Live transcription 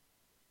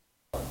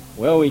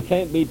Well, we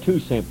can't be too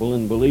simple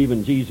and believe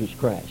in Jesus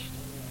Christ.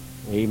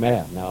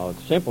 Amen. Now,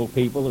 simple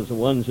people is the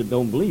ones that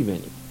don't believe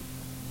in Him.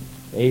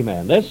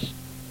 Amen.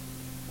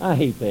 I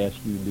hate to ask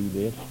you to do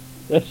this.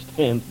 Let's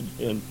stand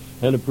again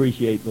and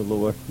appreciate the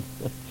Lord.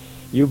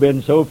 You've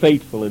been so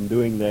faithful in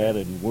doing that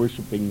and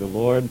worshiping the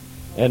Lord.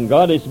 And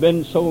God has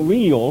been so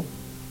real.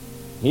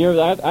 Here,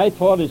 I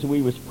thought as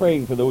we was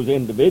praying for those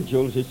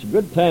individuals, it's a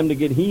good time to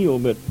get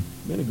healed, but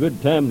it's been a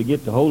good time to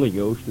get the Holy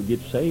Ghost to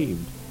get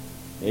saved.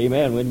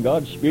 Amen. When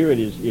God's Spirit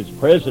is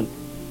present,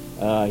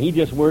 He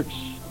just works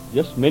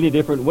just many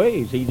different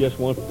ways. He just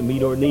wants to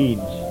meet our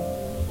needs.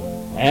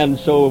 And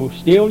so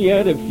still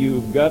yet, if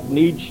you've got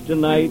needs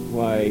tonight,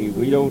 why,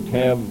 we don't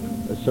have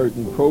a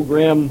certain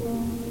program,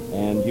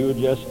 and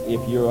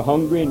if you're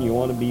hungry and you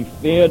want to be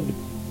fed,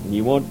 and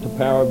you want the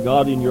power of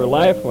God in your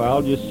life, well,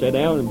 I'll just sit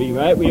down and be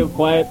right real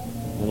quiet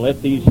and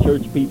let these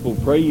church people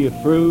pray you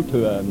through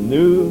to a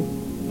new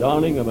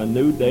dawning of a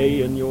new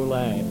day in your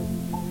life.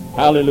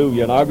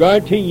 Hallelujah. And I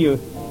guarantee you,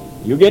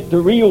 you get the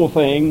real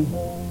thing,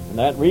 and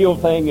that real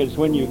thing is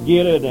when you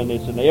get it, and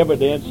it's an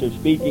evidence of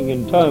speaking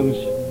in tongues,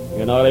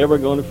 you're not ever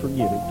going to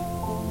forget it.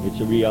 It's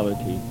a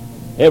reality.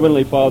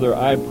 Heavenly Father,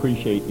 I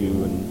appreciate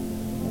you,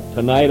 and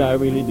tonight I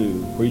really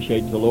do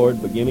appreciate the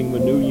Lord beginning the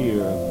new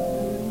year.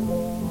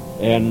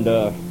 And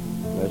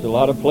there's a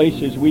lot of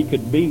places we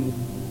could be.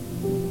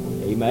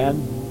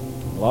 Amen.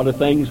 A lot of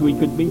things we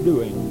could be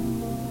doing.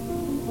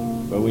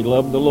 But we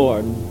love the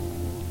Lord,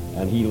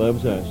 and He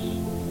loves us.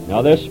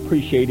 Now let's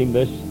appreciate Him.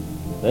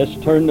 Let's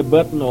turn the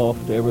button off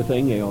to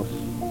everything else.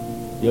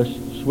 Just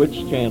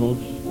switch channels,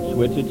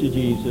 switch it to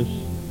Jesus,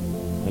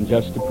 and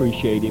just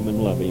appreciate Him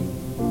and love Him.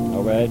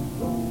 All right?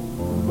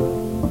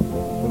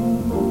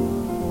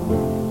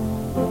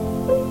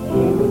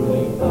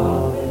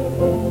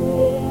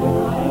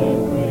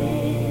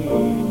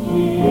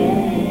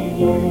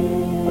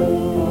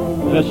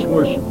 Let's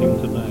worship Him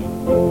tonight.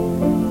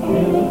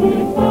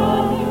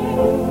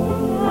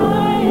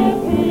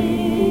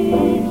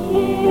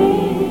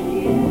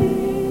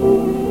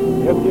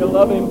 If you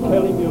love Him,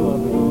 tell Him you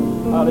love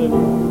Him.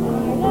 Hallelujah.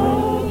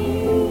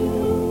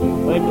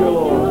 Thank you,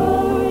 Lord.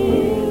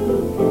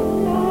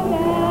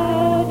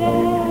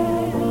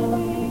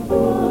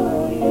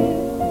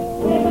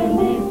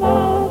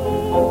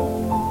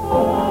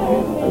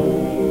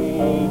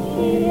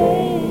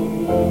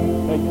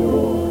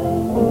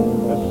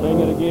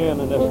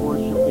 And let's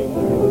worship Him.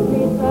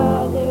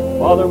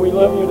 Father, we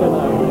love you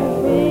tonight.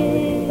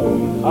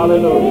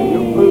 Hallelujah.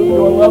 You proved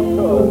your love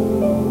to us.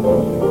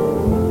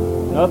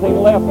 Nothing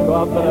left,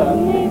 God, but us.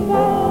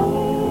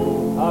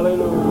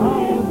 Hallelujah.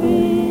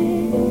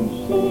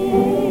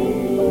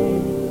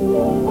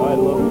 I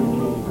love you,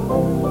 Jesus.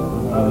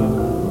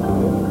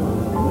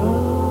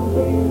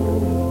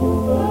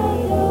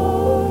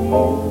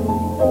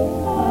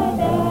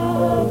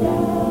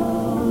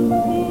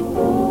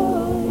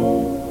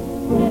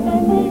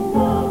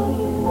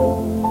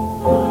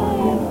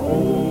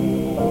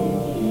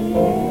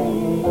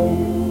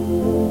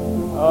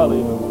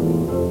 Hallelujah.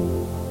 Hallelujah.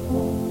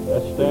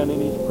 Let's stand in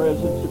His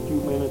presence a few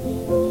minutes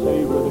and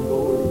savor the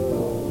glory of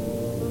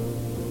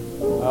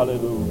God.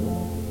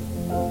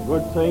 Hallelujah.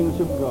 Good things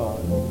of God.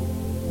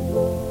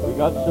 We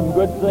got some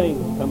good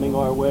things coming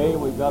our way.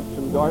 We've got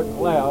some dark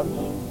clouds.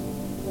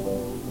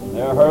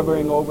 They're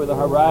hovering over the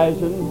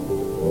horizon,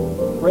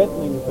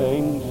 threatening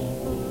things.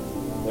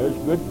 There's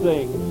good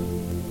things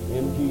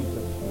in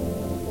Jesus.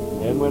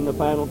 And when the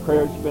final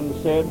prayer's been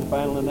said, the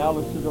final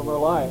analysis of our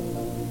life,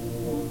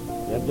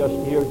 and just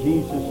hear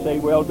Jesus say,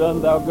 well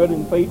done, thou good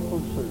and faithful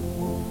servant.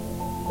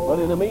 But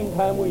in the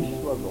meantime, we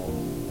struggle.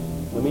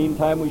 In the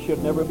meantime, we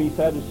should never be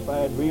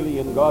satisfied really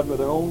in God with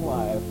our own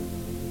life,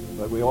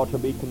 but we ought to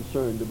be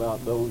concerned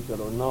about those that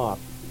are not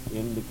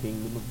in the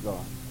kingdom of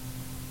God.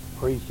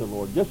 Praise the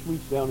Lord. Just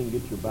reach down and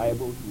get your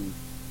Bibles. We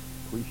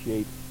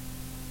appreciate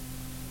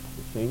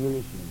the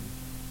singers and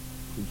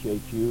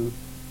appreciate you.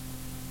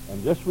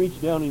 And just reach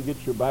down and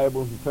get your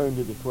Bibles and turn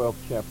to the 12th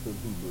chapter of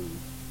Hebrews.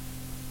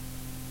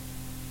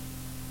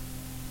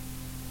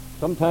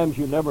 Sometimes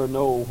you never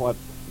know what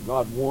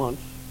God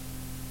wants.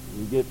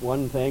 You get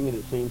one thing and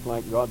it seems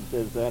like God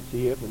says that's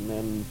it, and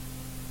then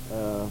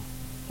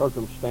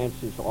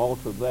circumstances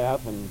alter that,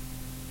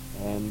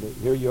 and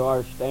here you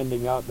are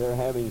standing out there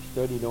having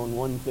studied on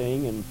one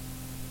thing, and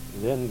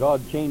then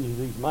God changes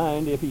His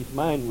mind. If His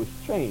mind was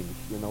changed,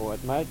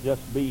 it might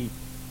just be,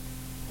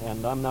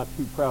 and I'm not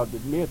too proud to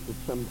admit that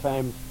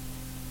sometimes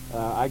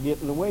I get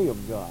in the way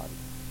of God.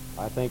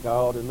 I think I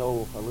ought to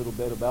know a little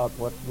bit about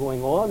what's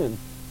going on,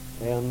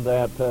 and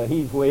that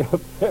He's way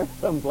up there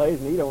someplace,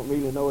 and He don't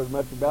really know as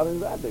much about it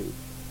as I do.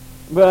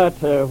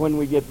 But when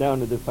we get down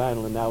to the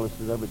final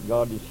analysis of it,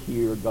 God is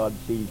here, God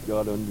sees,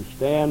 God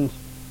understands,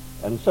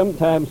 and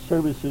sometimes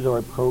services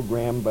are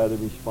programmed by the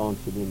response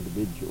of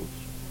individuals.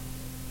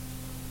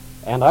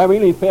 And I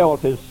really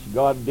felt, as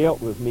God dealt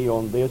with me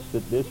on this,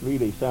 that this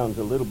really sounds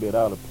a little bit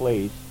out of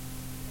place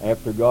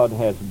after God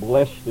has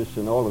blessed us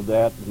and all of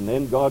that, and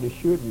then God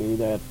assured me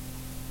that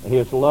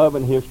His love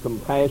and His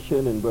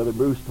compassion, and Brother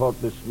Bruce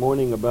talked this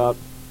morning about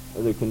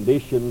the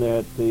condition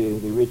that the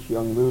rich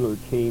young ruler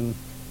came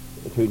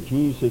to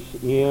Jesus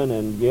in,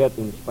 and yet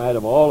in spite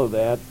of all of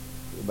that,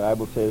 the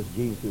Bible says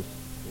Jesus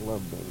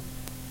loved him.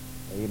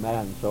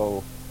 Amen.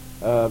 So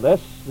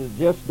let's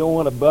just don't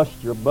want to bust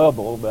your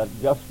bubble, but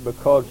just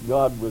because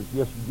God was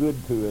just good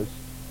to us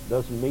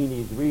doesn't mean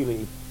he's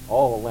really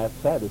all that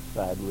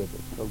satisfied with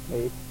us.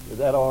 Okay? Is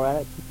that all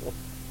right?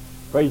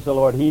 Praise the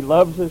Lord. He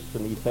loves us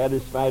and he's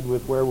satisfied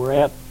with where we're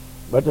at.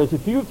 But there's a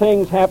few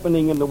things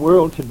happening in the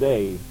world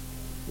today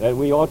that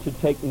we ought to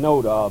take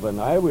note of. And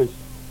I was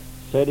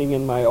sitting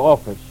in my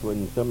office a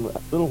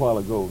little while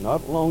ago,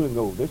 not long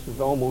ago. This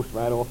is almost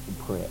right off the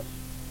press.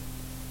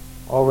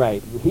 All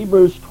right.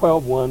 Hebrews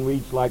 12:1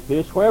 reads like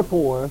this: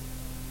 Wherefore,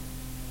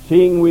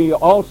 seeing we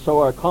also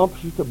are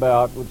compassed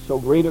about with so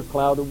great a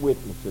cloud of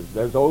witnesses.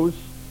 There's those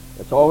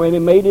that's already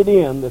made it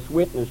in, this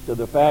witness to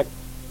the fact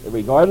that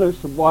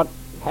regardless of what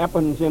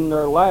happens in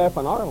their life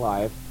and our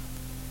life,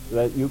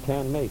 that you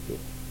can make it.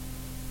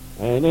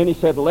 And then he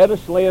said, let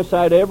us lay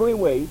aside every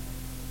weight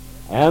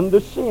and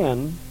the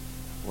sin.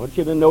 I want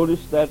you to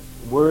notice that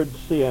word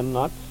sin,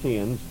 not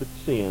sins, but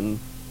sin,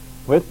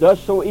 which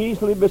does so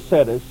easily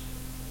beset us,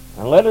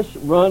 and let us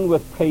run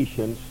with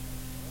patience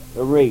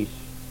the race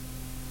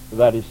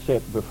that is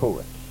set before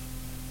us.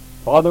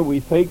 Father, we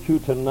thank you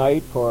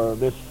tonight for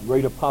this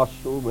great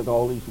apostle with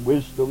all his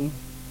wisdom,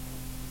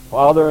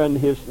 Father, and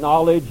his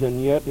knowledge,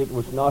 and yet it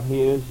was not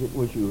his, it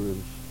was yours.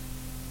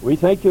 We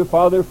thank you,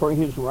 Father, for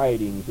his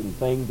writings and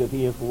things that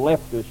he has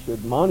left us to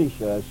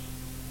admonish us,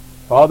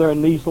 Father,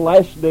 in these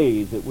last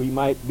days, that we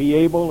might be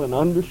able and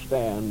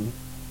understand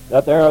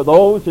that there are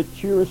those that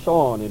cheer us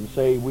on and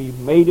say, we've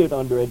made it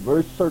under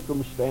adverse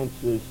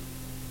circumstances.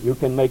 You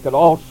can make it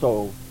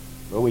also,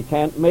 but we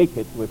can't make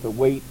it with the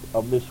weight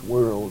of this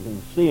world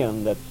and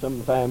sin that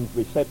sometimes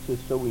besets us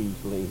so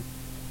easily.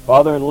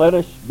 Father, and let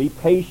us be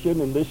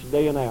patient in this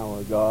day and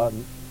hour, God.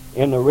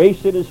 In the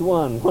race that is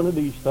won, one of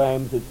these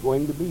times it's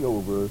going to be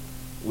over.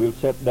 We'll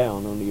sit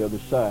down on the other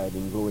side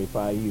and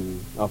glorify you.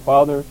 Now,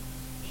 Father,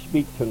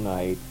 speak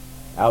tonight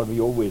out of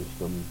your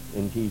wisdom.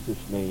 In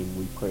Jesus' name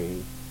we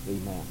pray.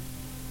 Amen.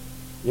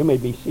 You may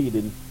be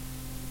seated.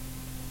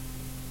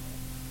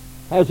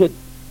 Has it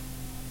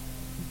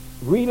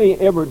really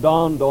ever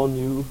dawned on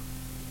you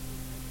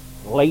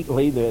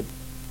lately that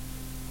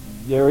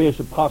there is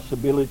a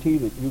possibility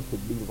that you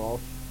could be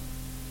lost?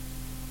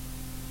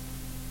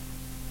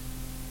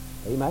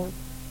 Amen.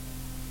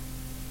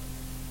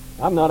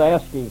 I'm not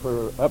asking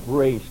for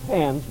upraised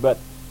hands, but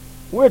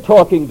we're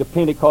talking to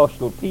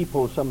Pentecostal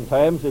people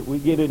sometimes that we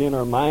get it in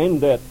our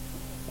mind that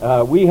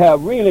we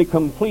have really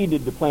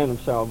completed the plan of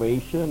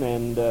salvation,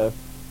 and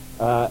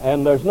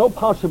there's no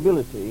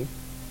possibility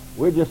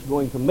we're just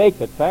going to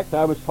make it. In fact,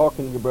 I was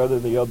talking to a brother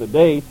the other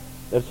day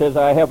that says,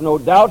 I have no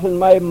doubt in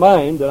my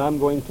mind that I'm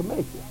going to make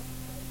it.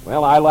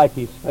 Well, I like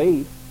his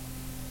faith.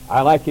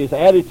 I like his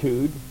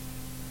attitude.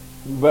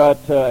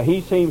 But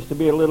he seems to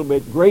be a little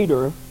bit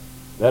greater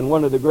than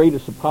one of the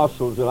greatest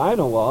apostles that I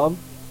know of,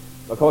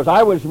 because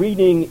I was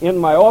reading in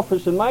my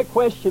office, and my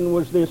question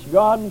was this: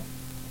 God,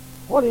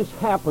 what is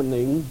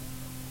happening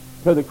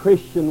to the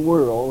Christian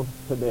world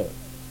today?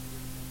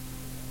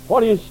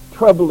 What is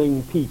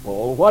troubling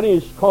people? What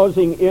is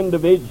causing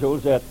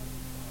individuals that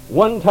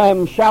one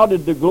time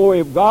shouted the glory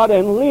of God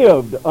and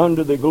lived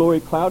under the glory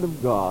cloud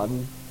of God?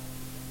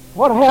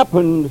 What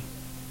happened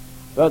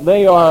that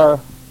they are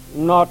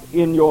not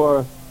in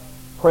your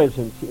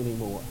presence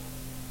anymore?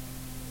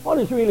 What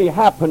has really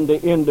happened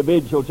to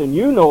individuals, and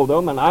you know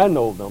them and I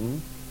know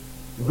them,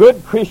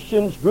 good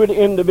Christians, good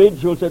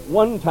individuals at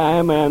one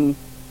time, and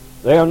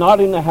they are not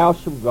in the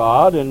house of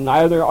God, and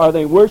neither are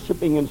they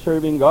worshiping and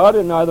serving God,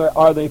 and neither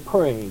are they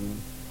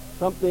praying.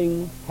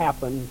 Something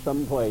happened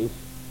someplace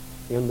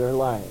in their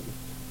lives.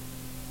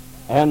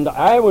 And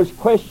I was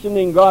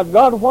questioning God,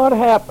 what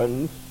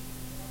happens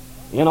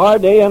in our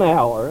day and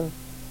hour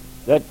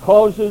that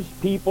causes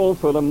people,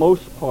 for the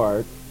most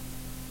part,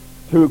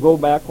 to go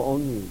back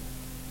on you?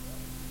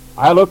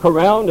 I look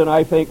around and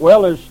I think,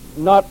 well, there's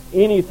not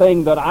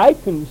anything that I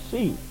can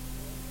see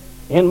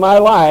in my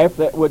life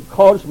that would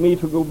cause me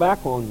to go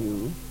back on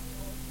you.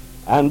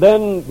 And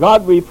then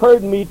God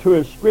referred me to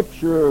a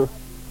scripture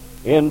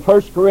in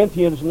 1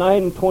 Corinthians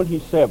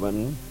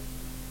 9:27,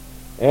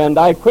 and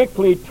I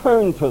quickly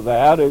turned to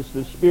that as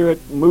the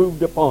Spirit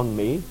moved upon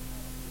me,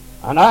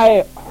 and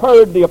I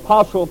heard the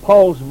Apostle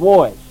Paul's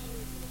voice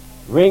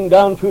ring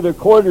down through the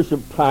quarters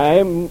of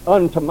time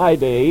unto my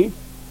day,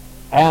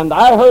 and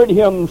I heard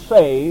him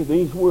say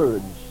these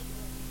words: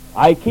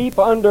 I keep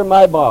under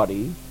my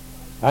body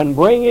and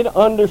bring it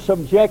under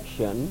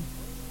subjection,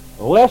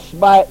 lest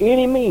by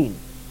any means,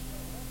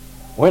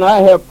 when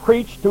I have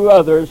preached to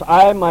others,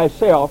 I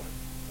myself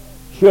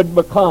should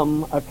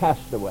become a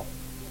castaway.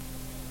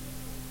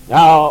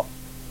 Now,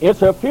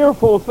 it's a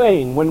fearful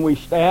thing when we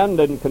stand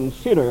and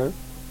consider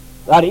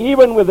that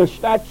even with the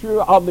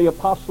stature of the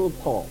Apostle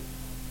Paul,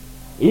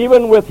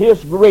 even with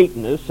his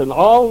greatness and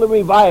all the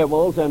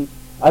revivals and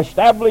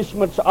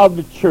establishments of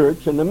the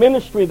church and the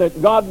ministry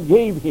that God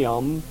gave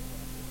him,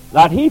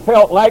 that he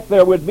felt like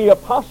there would be a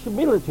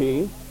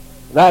possibility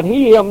that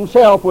he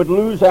himself would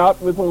lose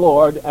out with the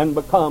Lord and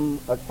become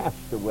a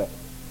castaway.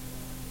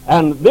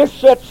 And this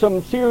sets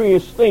some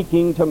serious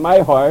thinking to my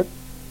heart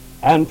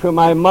and to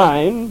my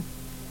mind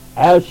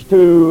as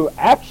to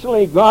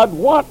actually, God,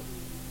 what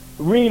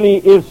really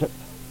is it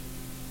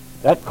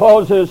that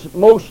causes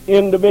most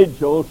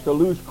individuals to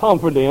lose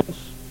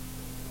confidence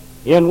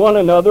in one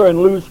another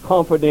and lose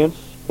confidence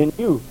in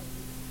you?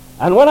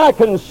 And when I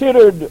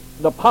considered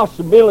the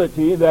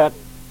possibility that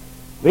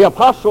the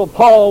Apostle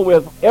Paul,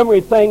 with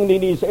everything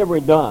that he's ever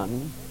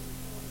done,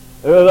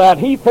 that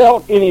he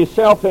felt in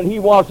himself that he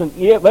wasn't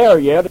there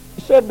yet,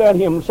 he said that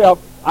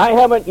himself, I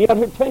haven't yet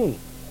attained.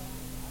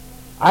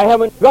 I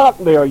haven't got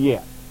there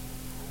yet.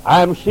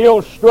 I'm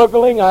still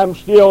struggling. I'm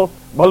still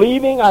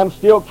believing. I'm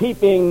still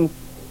keeping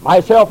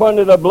myself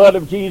under the blood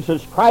of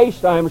Jesus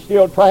Christ. I'm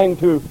still trying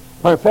to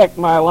perfect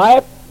my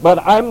life, but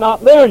I'm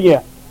not there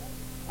yet.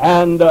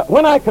 And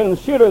when I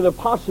consider the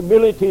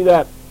possibility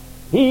that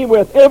he,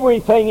 with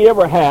everything he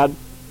ever had,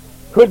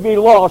 could be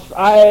lost,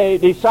 I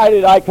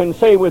decided I can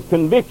say with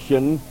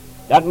conviction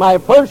that my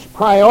first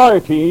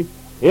priority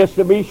is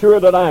to be sure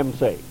that I'm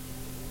saved.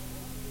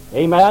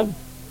 Amen?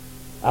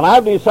 And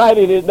I've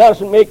decided it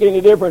doesn't make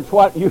any difference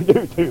what you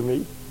do to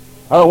me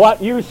or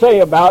what you say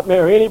about me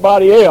or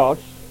anybody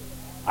else.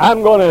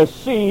 I'm going to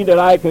see that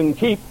I can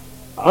keep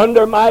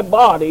under my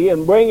body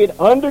and bring it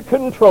under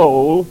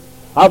control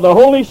of the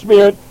Holy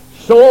Spirit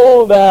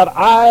so that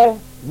I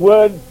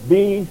would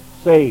be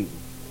saved.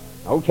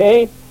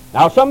 Okay?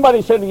 Now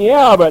somebody said,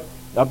 yeah, but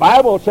the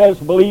Bible says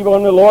believe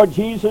on the Lord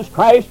Jesus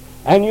Christ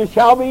and you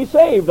shall be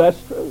saved.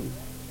 That's true.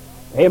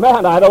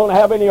 Amen. I don't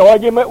have any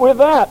argument with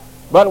that.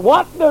 But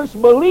what does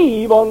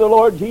believe on the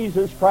Lord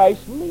Jesus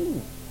Christ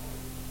mean?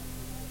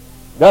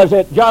 Does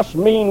it just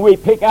mean we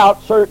pick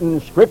out certain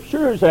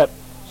scriptures that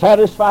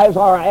satisfies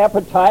our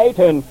appetite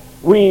and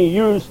we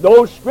use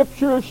those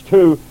scriptures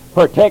to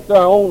protect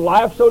our own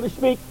life, so to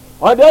speak?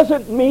 Or does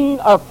it mean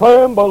a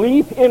firm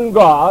belief in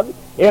God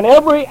in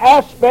every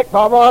aspect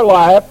of our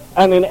life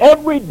and in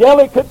every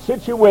delicate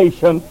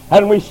situation,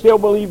 and we still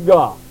believe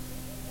God?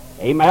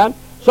 Amen?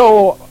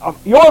 So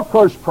your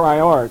first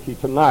priority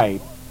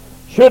tonight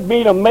should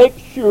be to make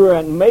sure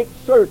and make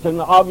certain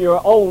of your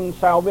own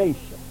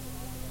salvation.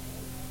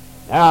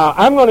 Now,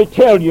 I'm going to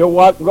tell you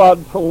what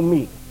God told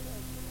me.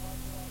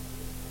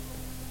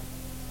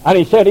 And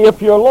he said,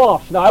 if you're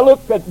lost. Now, I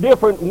looked at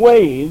different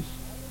ways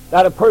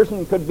that a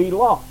person could be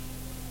lost.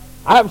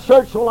 I've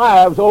searched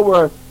lives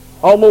over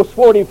almost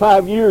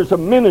 45 years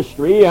of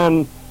ministry,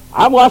 and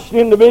I've watched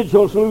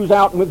individuals lose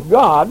out with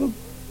God.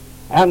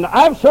 And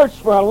I've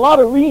searched for a lot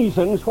of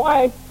reasons.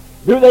 Why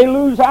do they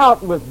lose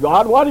out with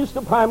God? What is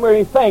the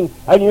primary thing?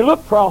 And you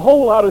look for a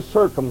whole lot of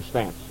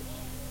circumstances.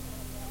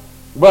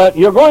 But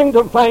you're going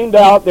to find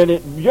out that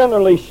it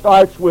generally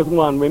starts with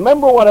one.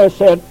 Remember what I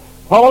said?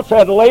 Paul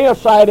said, lay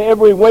aside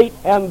every weight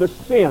and the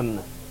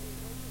sin.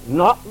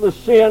 Not the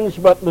sins,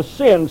 but the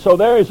sin. So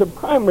there is a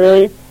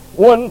primary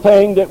one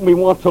thing that we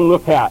want to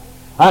look at.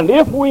 And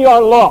if we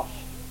are lost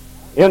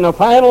in the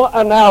final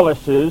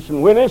analysis,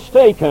 and when it's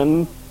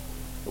taken,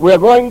 we're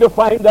going to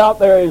find out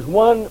there is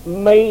one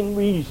main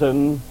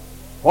reason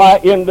why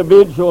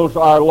individuals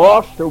are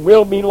lost or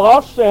will be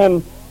lost,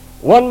 and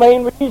one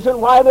main reason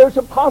why there's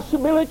a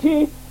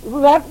possibility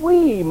that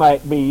we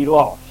might be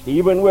lost,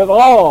 even with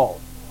all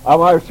of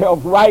our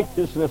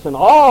self-righteousness and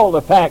all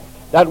the fact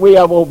that we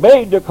have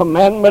obeyed the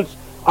commandments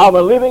of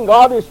a living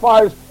God as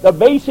far as the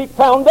basic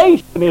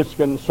foundation is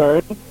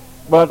concerned.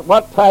 But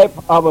what type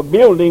of a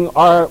building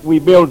are we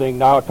building?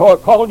 Now, I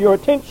called your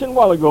attention a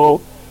while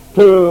ago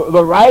to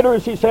the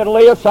writers. He said,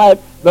 lay aside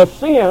the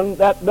sin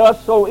that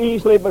does so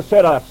easily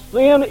beset us.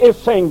 Sin is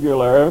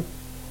singular.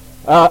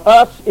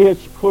 Us is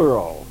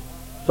plural.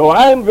 So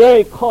I'm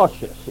very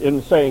cautious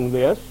in saying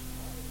this.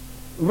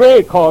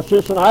 Very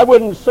cautious, and I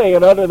wouldn't say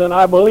it other than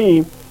I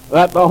believe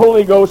that the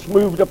Holy Ghost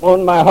moved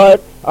upon my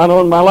heart and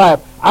on my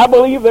life. I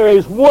believe there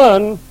is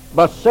one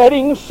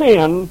besetting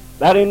sin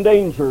that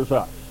endangers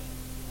us.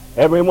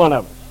 Every one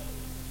of us.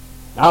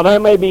 Now there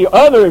may be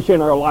others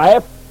in our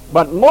life,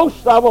 but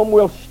most of them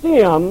will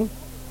stem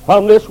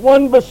from this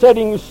one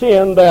besetting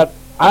sin that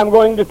I'm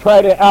going to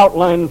try to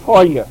outline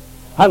for you.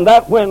 And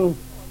that when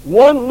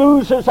one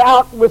loses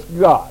out with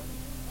God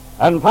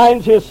and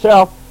finds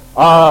himself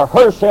or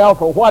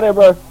herself or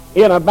whatever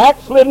in a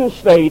backslidden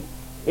state,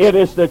 it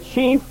is the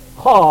chief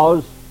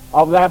cause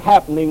of that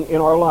happening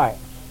in our lives.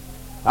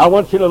 I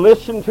want you to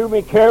listen to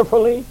me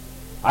carefully.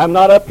 I'm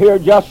not up here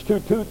just to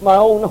toot my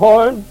own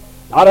horn,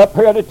 not up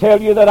here to tell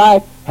you that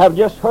I have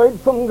just heard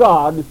from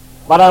God,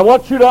 but I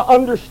want you to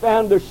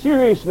understand the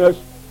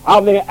seriousness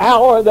of the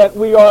hour that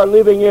we are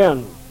living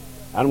in.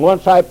 And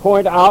once I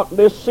point out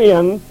this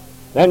sin,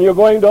 then you're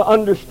going to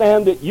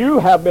understand that you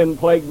have been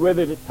plagued with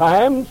it at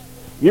times.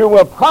 You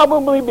will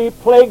probably be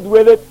plagued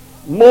with it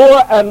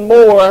more and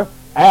more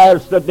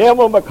as the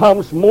devil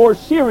becomes more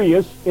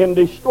serious in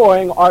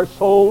destroying our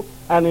soul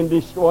and in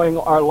destroying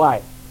our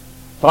life.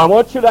 So I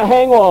want you to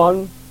hang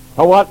on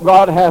to what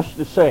God has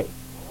to say.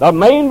 The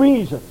main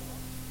reason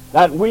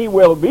that we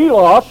will be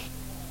lost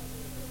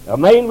The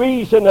main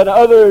reason that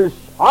others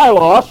are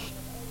lost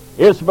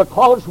is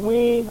because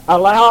we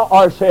allow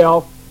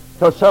ourselves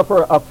to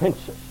suffer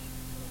offenses.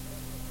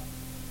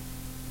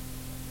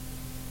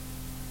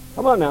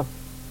 Come on now.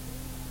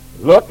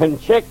 Look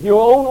and check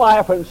your own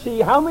life and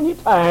see how many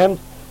times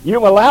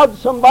you've allowed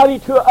somebody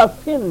to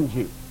offend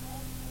you.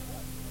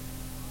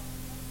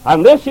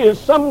 And this is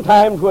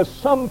sometimes with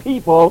some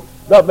people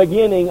the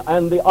beginning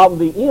and of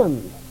the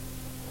end,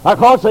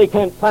 because they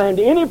can't find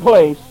any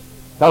place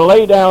to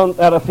lay down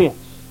that offense.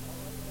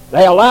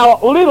 They allow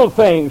little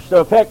things to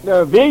affect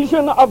their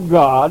vision of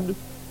God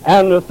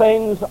and the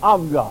things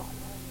of God.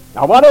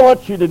 Now what I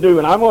want you to do,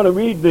 and I'm going to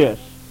read this,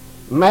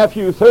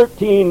 Matthew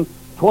 13,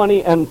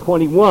 20 and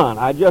 21.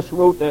 I just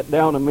wrote that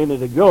down a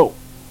minute ago,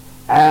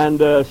 and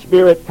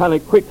Spirit kind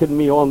of quickened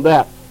me on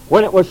that.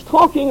 When it was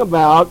talking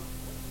about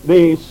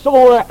the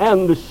sower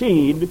and the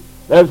seed,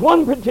 there's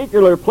one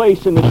particular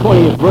place in the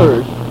 20th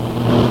verse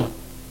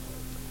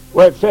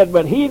where it said,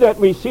 "But he that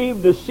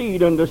received the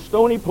seed in the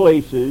stony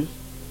places,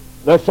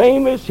 the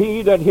same is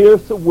he that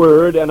heareth the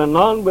word, and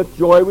anon with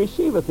joy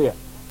receiveth it."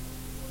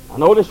 Now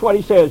notice what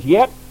he says,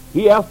 "Yet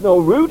he hath no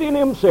root in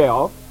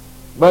himself,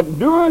 but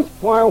dureth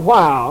for a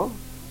while.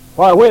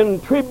 For when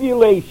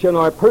tribulation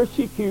or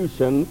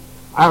persecution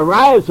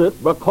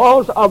ariseth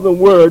because of the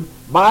word,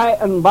 by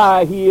and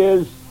by he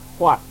is"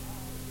 what?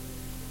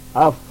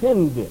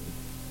 Offended.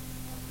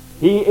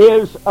 He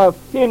is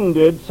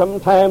offended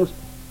sometimes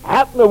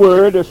at the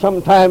word, or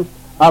sometimes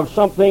of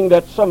something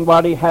that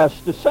somebody has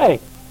to say.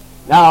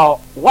 Now,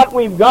 what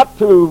we've got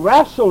to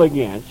wrestle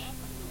against,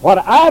 what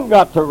I've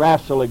got to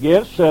wrestle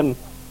against, and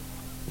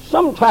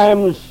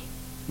sometimes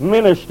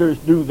ministers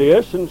do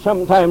this, and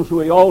sometimes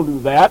we all do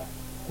that,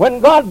 when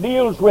God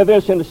deals with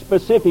us in a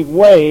specific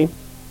way,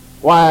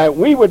 why,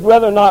 we would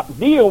rather not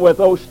deal with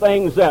those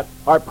things that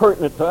are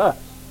pertinent to us.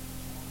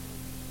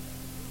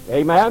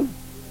 Amen?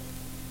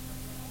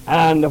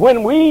 And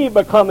when we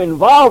become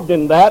involved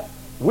in that,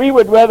 we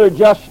would rather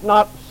just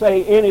not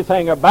say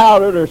anything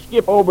about it or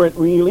skip over it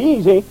real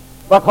easy,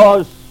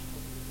 because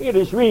it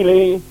is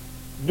really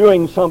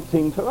doing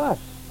something to us.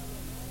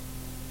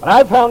 But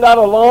I found out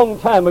a long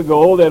time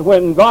ago that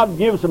when God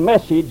gives a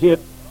message, it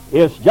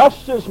is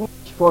just as much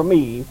for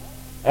me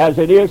as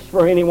it is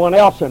for anyone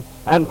else.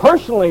 And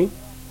personally,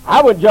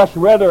 I would just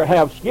rather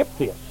have skipped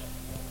this,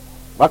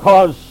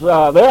 because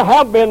there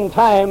have been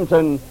times,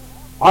 and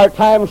are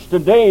times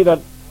today, that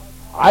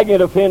I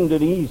get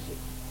offended easy.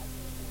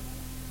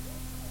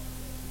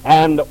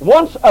 And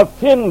once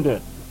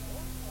offended,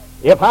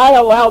 if I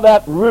allow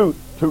that root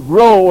to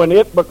grow and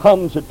it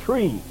becomes a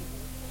tree,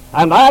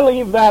 and I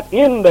leave that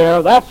in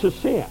there, that's a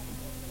sin.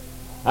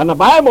 And the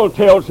Bible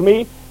tells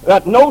me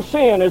that no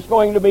sin is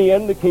going to be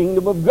in the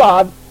kingdom of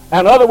God.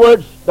 In other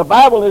words, the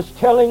Bible is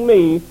telling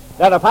me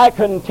that if I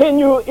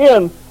continue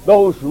in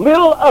those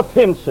little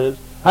offenses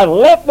and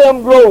let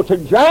them grow to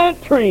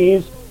giant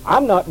trees,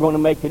 I'm not going to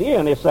make it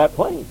in. It's that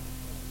plain.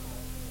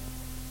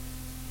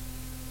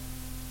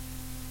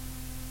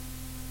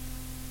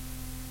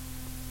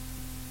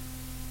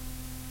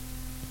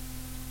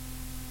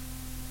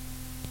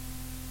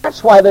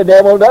 That's why the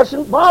devil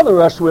doesn't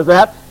bother us with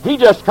that. He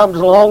just comes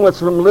along with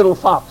some little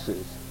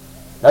foxes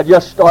that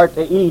just start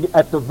to eat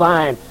at the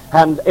vine.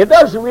 And it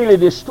doesn't really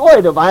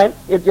destroy the vine,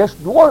 it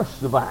just dwarfs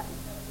the vine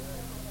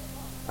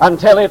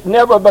until it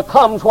never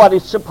becomes what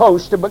it's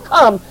supposed to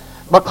become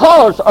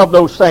because of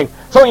those things.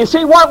 So you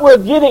see, what we're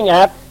getting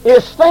at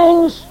is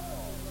things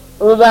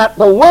that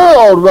the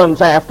world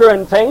runs after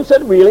and things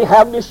that really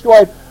have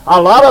destroyed. A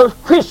lot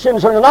of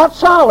Christians are not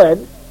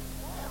solid,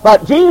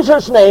 but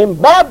Jesus' name,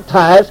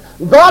 baptized,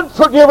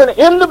 God-forgiven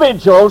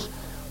individuals,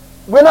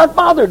 we're not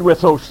bothered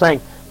with those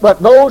things. But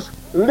those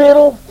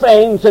little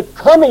things that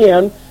come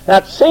in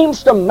that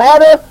seems to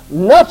matter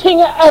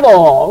nothing at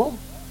all,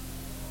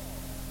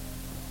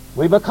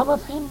 we become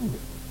offended.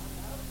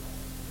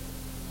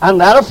 And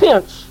that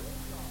offense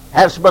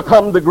has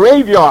become the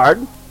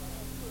graveyard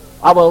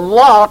of a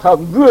lot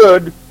of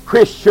good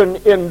Christian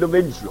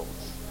individuals.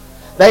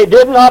 They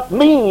did not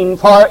mean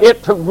for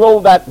it to grow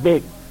that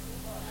big.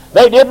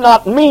 They did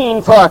not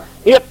mean for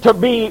it to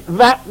be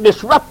that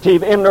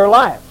disruptive in their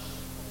lives.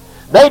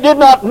 They did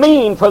not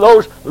mean for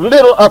those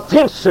little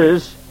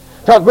offenses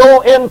to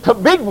grow into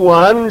big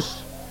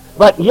ones,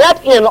 but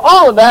yet in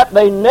all of that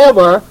they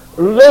never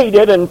laid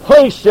it and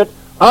placed it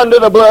under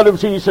the blood of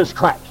Jesus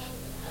Christ.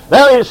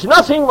 There is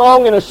nothing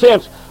wrong in a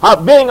sense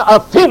of being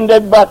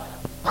offended, but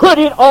put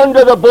it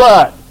under the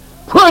blood.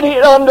 Put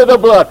it under the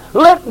blood.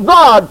 Let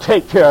God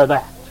take care of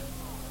that.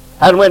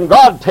 And when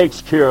God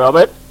takes care of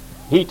it,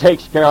 He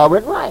takes care of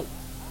it right.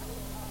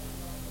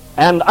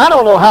 And I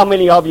don't know how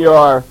many of you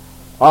are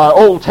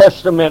Old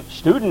Testament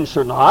students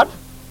or not.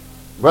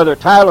 Brother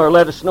Tyler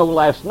let us know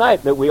last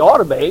night that we ought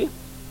to be.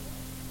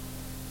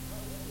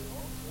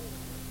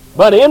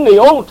 But in the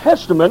Old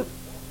Testament,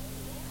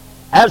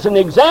 as an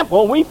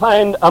example, we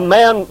find a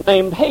man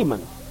named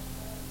Haman.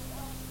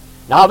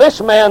 Now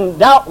this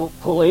man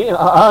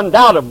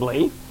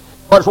undoubtedly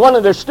was one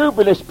of the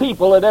stupidest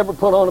people that ever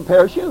put on a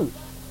pair of shoes.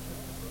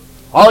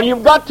 All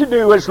you've got to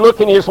do is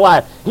look in his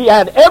life. He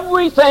had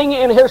everything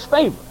in his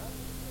favor.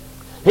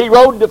 He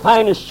rode the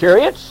finest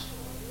chariots.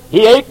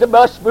 He ate the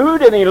best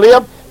food, and he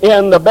lived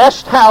in the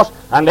best house.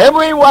 And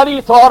everybody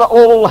thought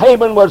old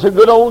Haman was a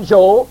good old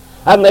Joel,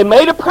 and they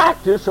made a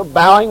practice of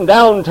bowing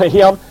down to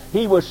him.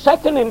 He was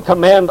second in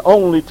command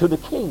only to the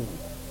king.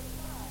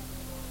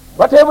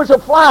 But there was a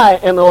fly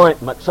in the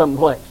ointment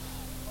someplace.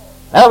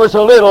 There was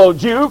a little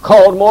Jew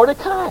called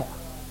Mordecai.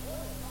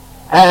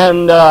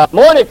 And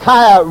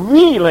Mordecai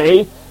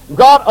really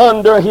got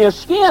under his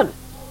skin.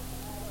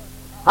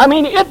 I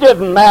mean, it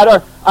didn't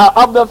matter.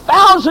 Of the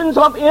thousands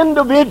of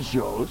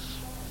individuals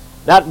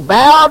that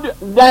bowed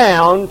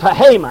down to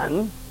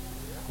Haman,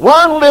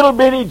 one little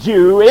bitty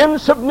Jew,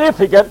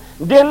 insignificant,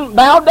 didn't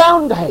bow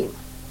down to Haman.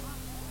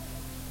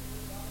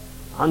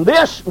 And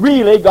this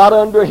really got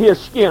under his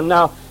skin.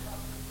 Now,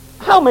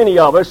 how many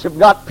of us have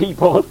got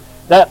people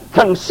that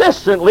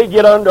consistently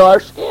get under our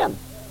skin?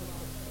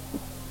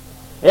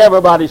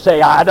 Everybody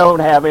say, I don't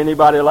have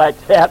anybody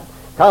like that.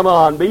 Come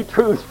on, be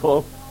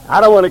truthful.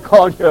 I don't want to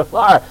call you a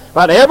liar.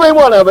 But every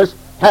one of us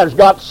has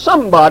got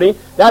somebody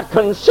that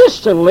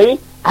consistently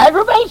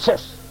aggravates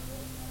us.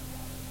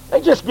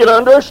 They just get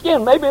under our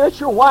skin. Maybe that's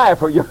your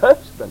wife or your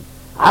husband.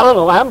 I don't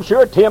know. I'm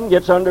sure Tim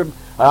gets under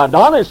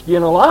Donna's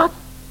skin a lot.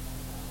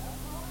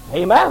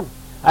 Amen.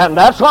 And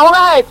that's all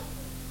right.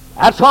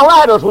 That's all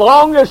right as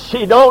long as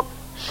she don't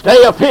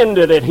stay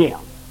offended at him.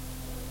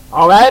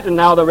 All right, and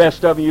now the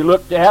rest of you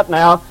looked at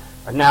now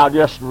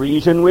just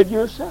reason with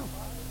yourself.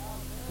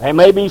 There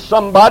may be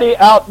somebody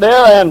out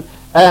there,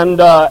 and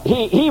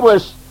he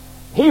was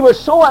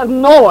so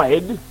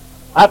annoyed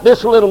at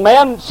this little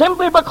man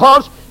simply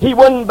because he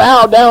wouldn't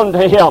bow down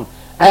to him,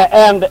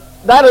 and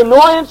that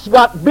annoyance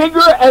got bigger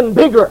and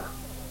bigger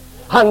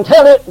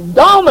until it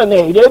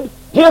dominated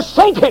his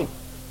thinking.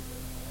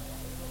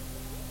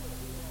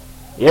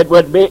 It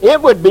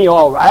would be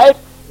all right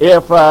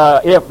if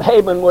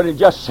Haman would have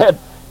just said,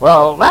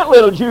 well, that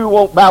little Jew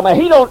won't bow me.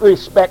 He don't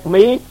respect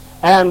me.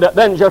 And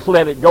then just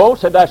let it go.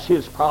 Said that's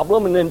his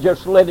problem. And then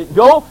just let it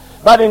go.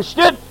 But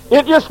instead,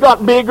 it just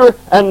got bigger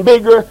and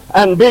bigger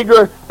and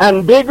bigger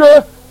and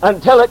bigger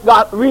until it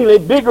got really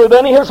bigger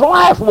than his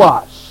life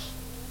was.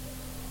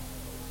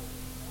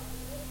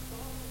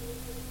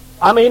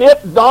 I mean,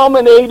 it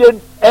dominated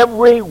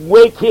every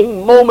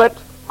waking moment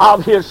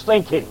of his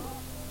thinking.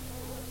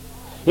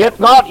 It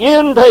got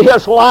into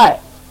his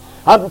life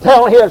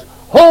until his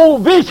whole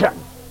vision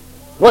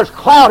was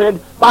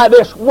clouded by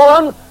this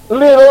one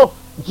little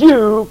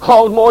Jew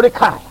called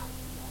Mordecai.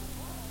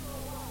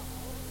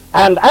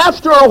 And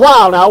after a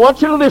while, now I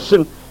want you to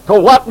listen to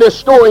what this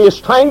story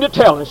is trying to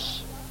tell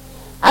us.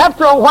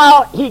 After a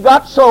while, he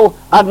got so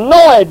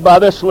annoyed by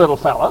this little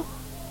fella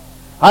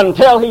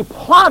until he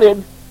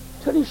plotted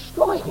to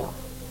destroy him.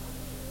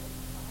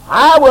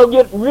 I will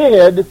get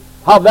rid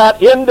of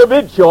that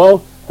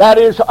individual that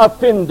is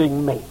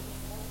offending me.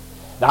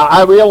 Now,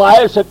 I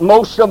realize that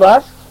most of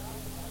us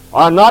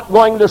are not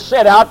going to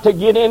set out to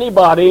get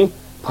anybody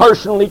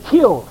personally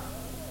killed.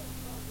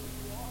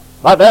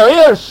 But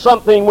there is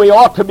something we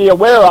ought to be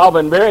aware of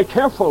and very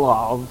careful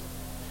of.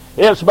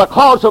 It's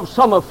because of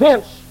some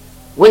offense,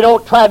 we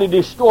don't try to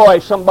destroy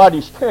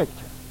somebody's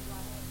character.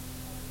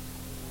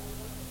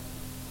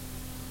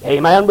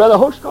 Amen, Brother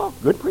Hoskoff.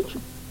 Good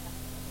preaching.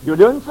 You're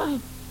doing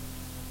fine.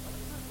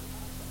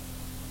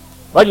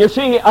 But you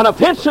see, an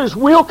offenses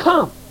will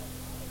come.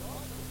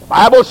 The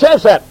Bible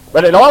says that.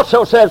 But it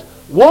also says,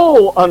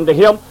 woe unto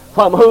him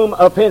from whom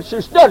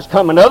offenses does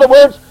come. In other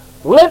words,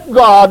 let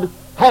God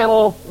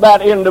handle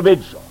that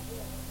individual.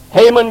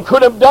 Haman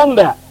could have done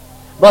that.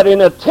 But in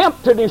an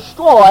attempt to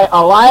destroy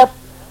a life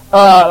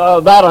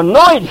that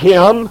annoyed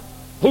him,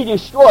 he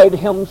destroyed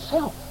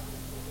himself.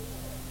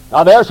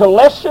 Now there's a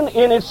lesson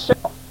in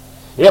itself.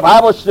 If I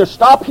was to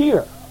stop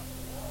here,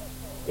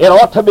 it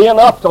ought to be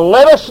enough to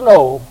let us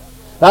know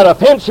that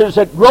offenses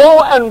that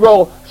grow and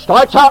grow,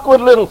 starts out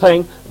with little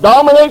thing,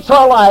 dominates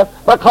our life,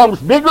 becomes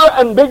bigger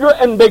and bigger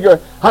and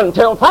bigger,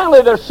 until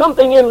finally there's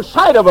something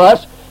inside of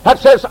us that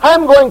says,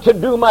 I'm going to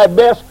do my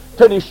best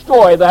to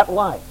destroy that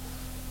life.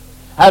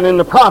 And in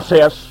the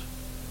process,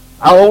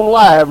 our own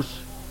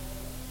lives,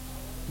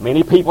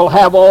 many people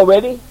have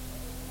already,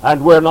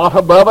 and we're not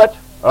above it,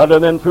 other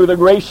than through the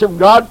grace of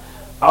God.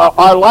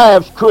 Our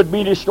lives could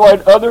be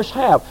destroyed, others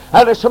have.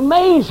 And it's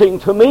amazing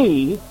to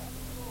me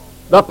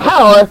the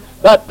power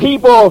that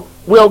people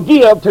will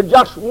give to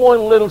just one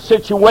little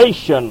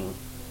situation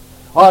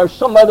or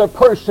some other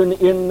person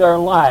in their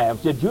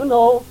lives. Did you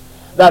know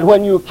that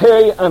when you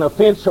carry an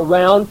offense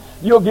around,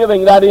 you're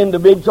giving that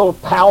individual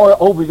power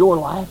over your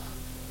life?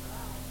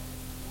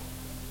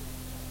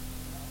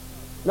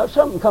 Now,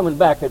 something coming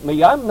back at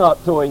me. I'm not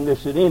throwing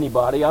this at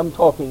anybody. I'm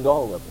talking to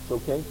all of us,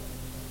 okay?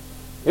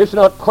 It's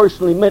not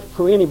personally meant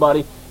for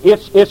anybody.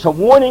 It's a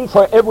warning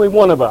for every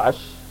one of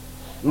us,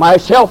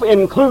 myself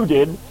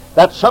included,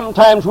 that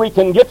sometimes we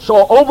can get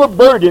so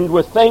overburdened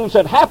with things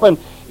that happen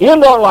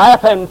in our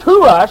life and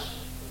to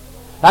us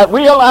that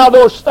we allow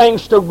those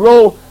things to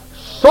grow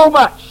so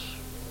much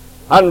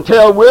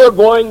until we're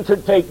going to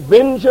take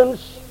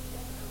vengeance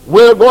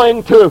We're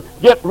going to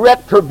get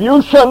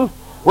retribution.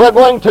 We're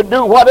going to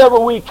do whatever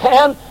we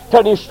can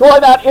to destroy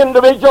that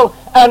individual,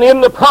 and in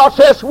the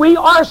process we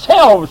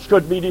ourselves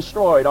could be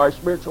destroyed, our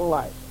spiritual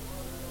life,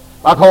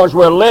 because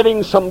we're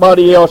letting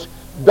somebody else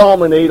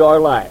dominate our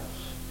lives.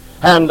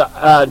 And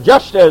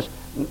just as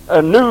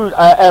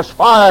as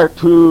far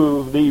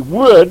to the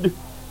wood,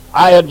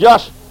 I had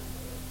just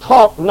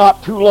talked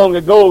not too long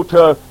ago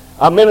to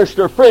a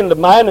minister friend of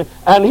mine,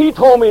 and he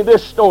told me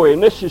this story,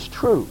 and this is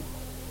true.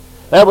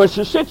 There was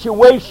a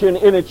situation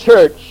in a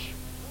church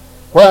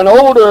where an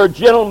older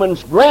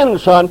gentleman's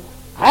grandson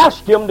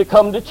asked him to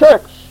come to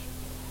church.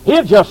 He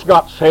had just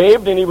got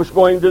saved, and he was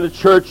going to the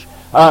church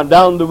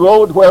down the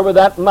road, wherever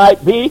that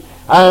might be,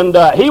 and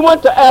he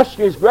went to ask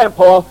his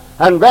grandpa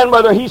and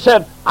grandmother. He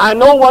said, I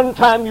know one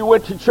time you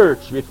went to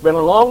church. It's been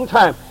a long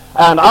time,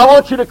 and I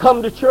want you to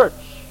come to church.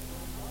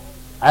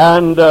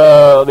 And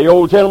the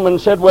old gentleman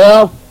said,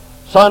 well,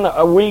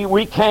 son,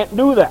 we can't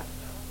do that.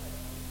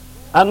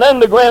 And then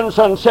the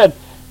grandson said,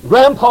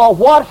 Grandpa,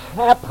 what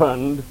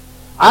happened?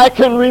 I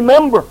can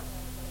remember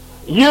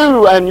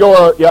you and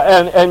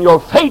your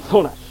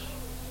faithfulness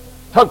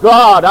to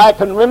God. I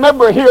can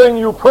remember hearing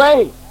you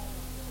pray.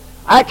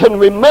 I can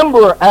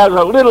remember as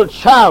a little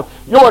child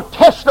your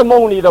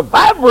testimony, the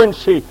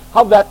vibrancy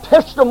of that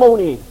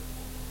testimony.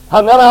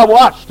 And then I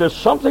watched as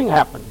something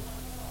happened.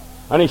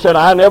 And he said,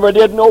 I never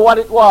did know what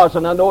it was,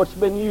 and I know it's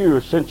been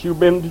years since you've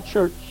been to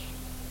church.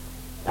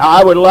 Now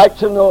I would like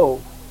to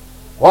know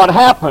what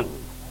happened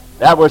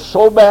that was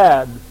so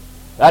bad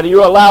that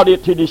you allowed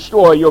it to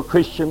destroy your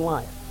Christian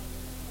life.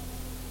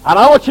 And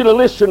I want you to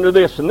listen to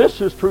this, and this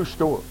is a true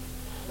story.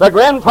 The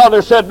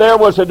grandfather said there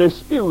was a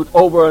dispute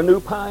over a new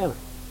piano.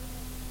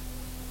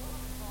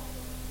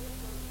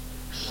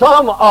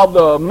 Some of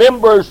the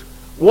members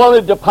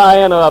wanted the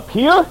piano up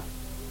here,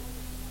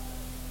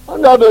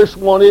 and others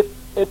wanted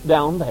it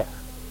down there.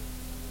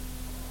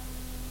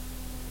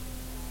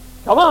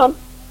 Come on.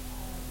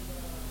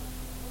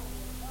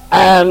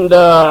 And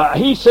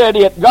he said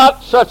it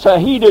got such a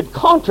heated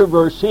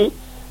controversy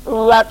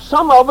that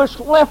some of us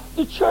left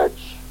the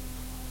church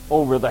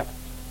over that.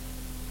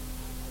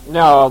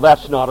 Now,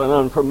 that's not an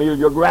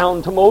unfamiliar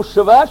ground to most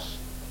of us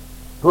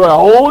who are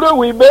older.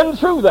 We've been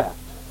through that.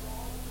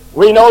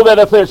 We know that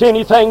if there's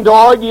anything to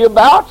argue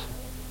about,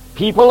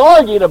 people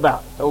argue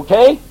about it,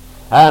 okay?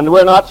 And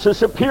we're not so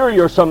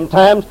superior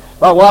sometimes,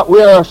 but what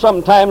we are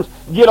sometimes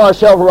get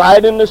ourselves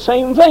right in the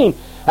same vein.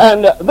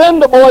 And then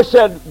the boy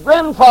said,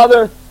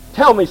 Grandfather,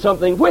 tell me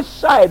something. Which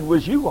side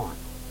was you on?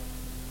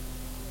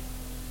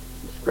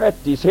 He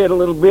scratched his head a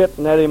little bit,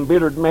 and that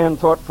embittered man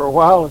thought for a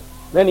while.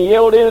 Then he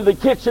yelled into the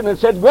kitchen and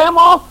said,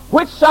 Grandma,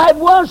 which side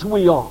was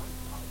we on?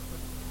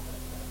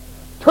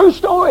 True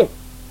story.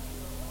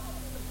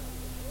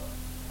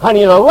 And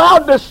he allowed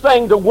this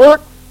thing to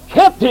work,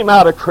 kept him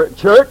out of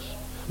church,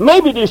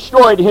 maybe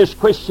destroyed his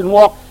Christian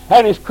walk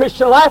and his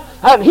Christian life,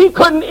 and he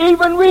couldn't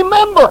even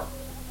remember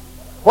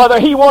whether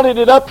he wanted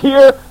it up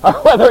here or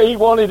whether he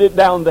wanted it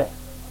down there.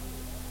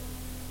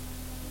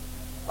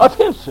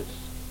 Offenses.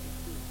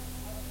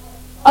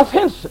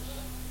 Offenses,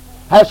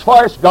 as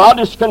far as God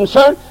is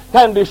concerned,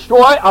 can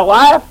destroy a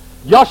life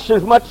just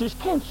as much as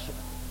cancer,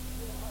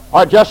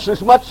 or just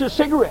as much as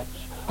cigarettes,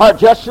 or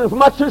just as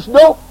much as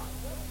dope.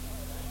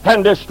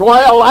 Can destroy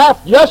a life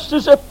just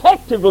as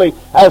effectively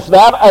as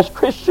that, as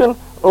Christian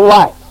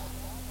life.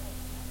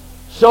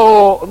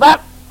 So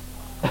that,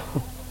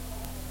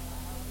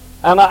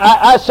 and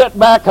I sat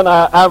back and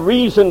I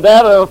reasoned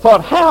that, and I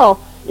thought, how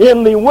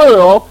in the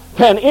world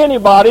can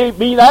anybody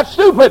be that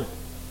stupid?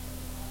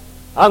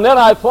 And then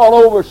I thought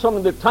over some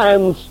of the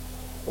times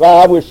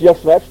that I was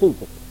just that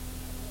stupid.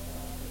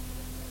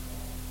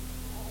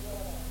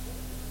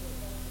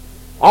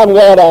 I'm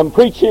glad I'm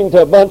preaching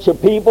to a bunch of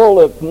people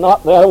that's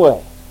not that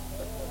way.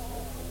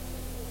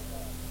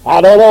 I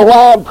don't know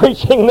why I'm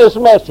preaching this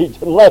message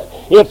unless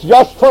it's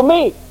just for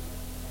me,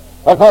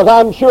 because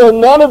I'm sure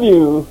none of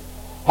you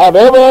have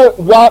ever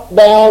got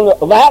down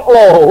that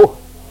low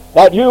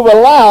that you've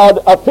allowed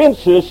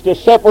offenses to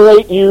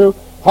separate you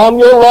from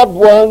your loved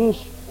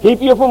ones,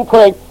 keep you from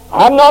praying.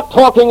 I'm not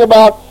talking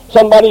about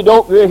somebody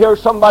don't go here,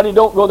 somebody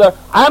don't go there.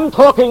 I'm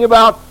talking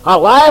about a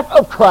life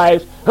of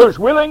Christ who's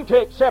willing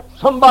to accept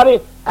somebody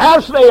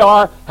as they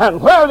are and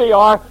where they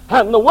are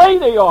and the way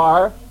they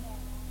are,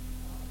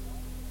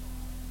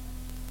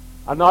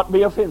 and not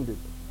be offended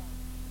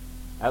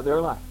at their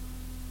life.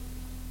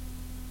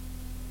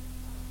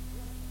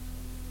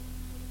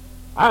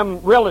 I'm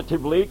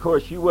relatively, of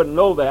course you wouldn't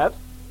know that,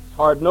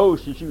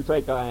 hard-nosed as you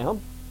think I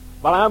am,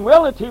 but I'm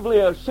relatively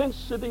a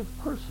sensitive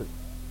person.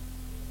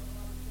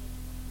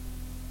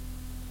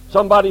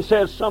 Somebody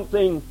says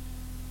something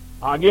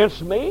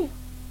against me,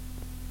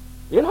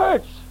 it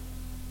hurts.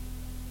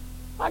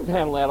 I can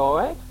handle that all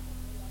right.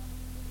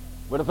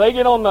 But if they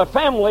get on my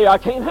family, I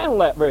can't handle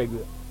that very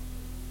good.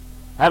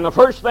 And the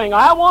first thing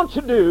I want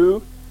to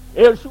do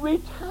is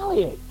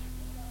retaliate.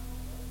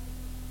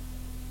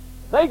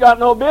 They got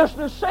no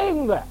business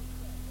saying that.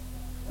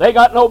 They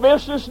got no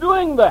business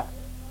doing that.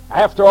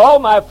 After all,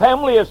 my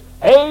family is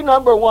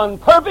number one,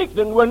 perfect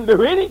and wouldn't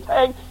do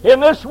anything in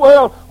this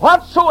world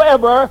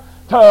whatsoever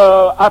to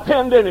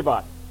offend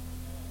anybody.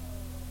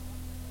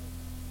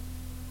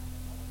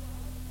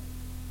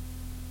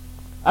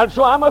 And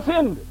so I'm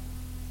offended.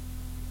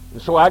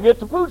 And so I get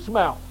the foot's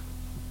mouth.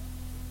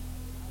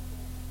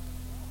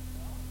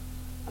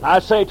 And I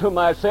say to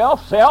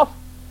myself, self,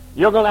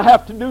 you're going to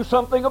have to do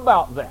something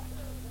about that.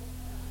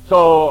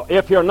 So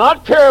if you're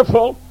not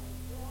careful,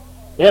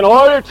 in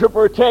order to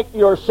protect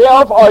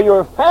yourself or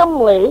your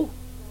family,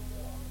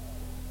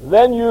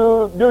 then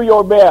you do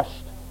your best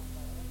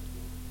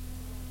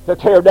to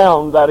tear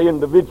down that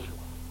individual.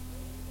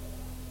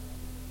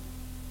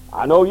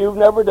 I know you've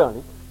never done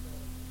it.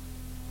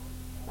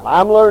 And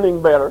I'm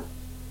learning better.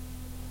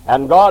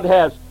 And God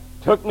has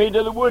took me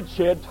to the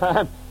woodshed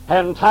time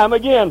and time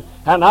again.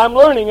 And I'm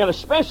learning, and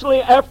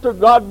especially after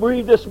God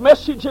breathed this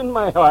message in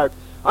my heart,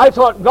 I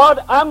thought, God,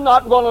 I'm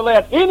not going to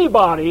let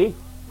anybody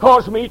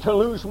cause me to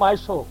lose my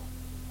soul.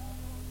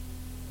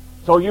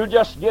 So you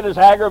just get as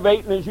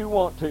aggravating as you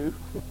want to.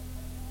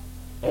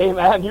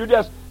 Amen. You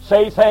just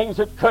say things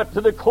that cut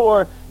to the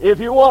core if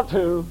you want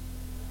to.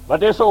 But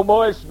this old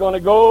boy's going to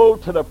go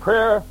to the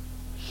prayer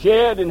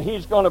shed and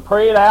he's going to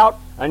pray it out.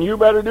 And you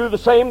better do the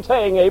same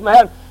thing.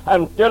 Amen.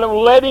 Instead of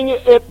letting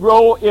it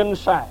grow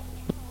inside.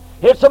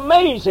 It's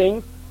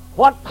amazing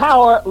what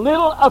power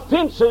little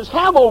offenses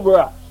have over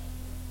us.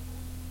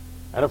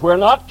 And if we're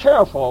not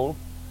careful,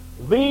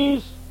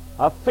 these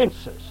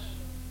offenses,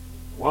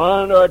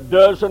 one or a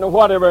dozen or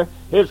whatever,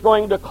 is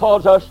going to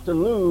cause us to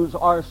lose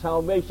our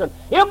salvation.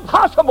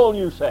 Impossible,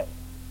 you say.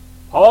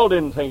 Paul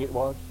didn't think it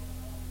was.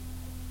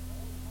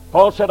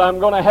 Paul said, I'm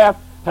going to have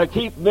to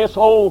keep this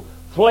old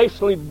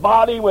fleshly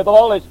body with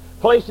all its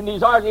place in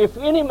these arts. If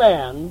any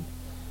man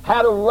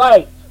had a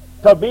right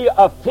to be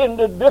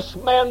offended, this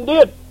man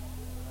did.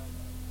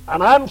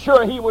 And I'm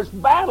sure he was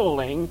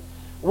battling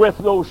with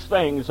those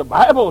things. The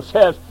Bible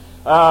says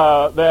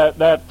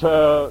that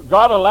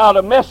God allowed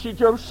a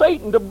messenger of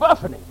Satan to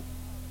buffet him.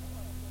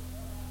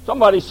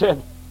 Somebody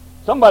said,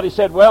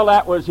 well,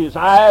 that was his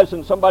eyes,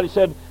 and somebody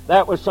said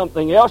that was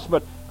something else.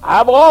 But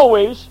I've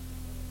always,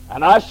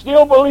 and I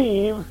still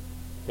believe,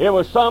 it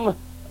was some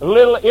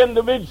little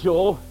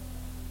individual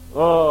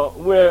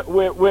with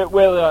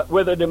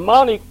a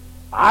demonic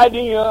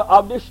idea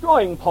of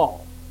destroying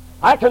Paul.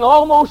 I can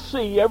almost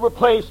see every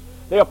place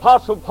the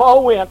Apostle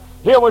Paul went,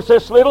 here was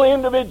this little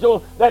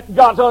individual that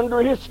got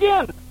under his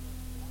skin.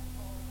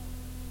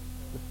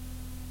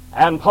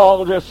 And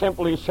Paul just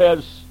simply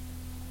says,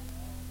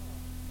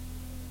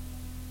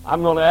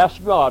 I'm going to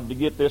ask God to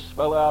get this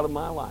fellow out of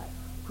my life.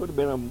 Could have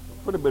been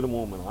a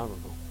woman, I don't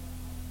know.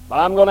 But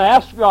I'm going to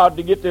ask God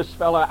to get this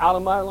fellow out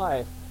of my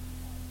life.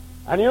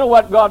 And you know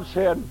what God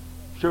said?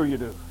 Sure you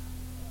do.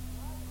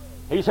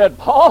 He said,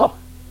 Paul,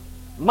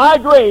 my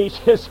grace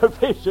is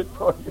sufficient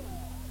for you.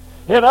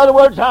 In other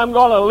words, I'm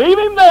going to leave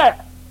him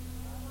there.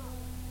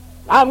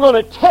 I'm going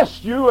to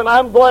test you, and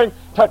I'm going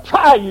to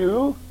try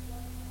you,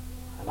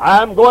 and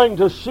I'm going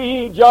to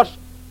see just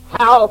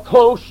how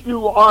close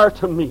you are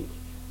to me.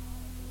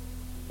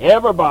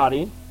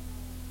 Everybody,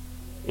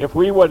 if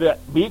we would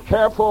be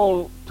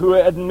careful to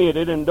admit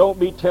it, and don't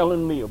be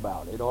telling me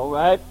about it, all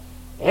right?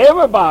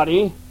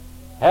 Everybody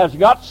has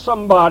got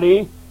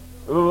somebody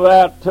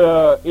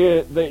that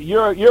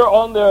you're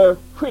on their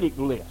critic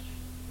list.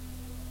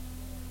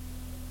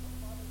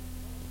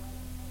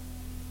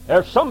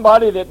 There's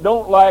somebody that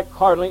don't like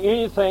hardly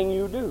anything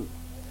you do.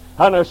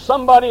 And there's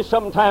somebody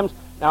sometimes,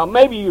 now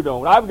maybe you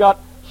don't. I've got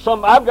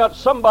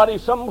somebody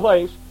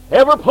someplace,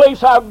 every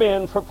place I've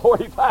been for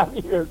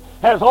 45 years,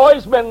 has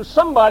always been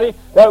somebody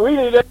that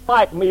really didn't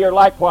like me or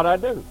like what I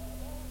do.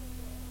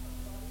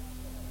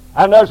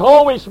 And there's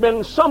always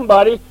been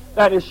somebody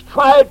that has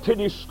tried to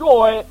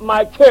destroy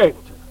my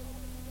character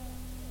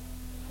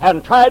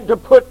and tried to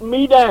put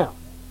me down.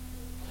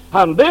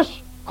 And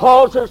this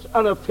causes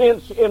an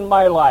offense in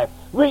my life.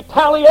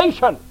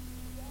 Retaliation.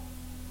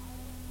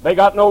 They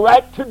got no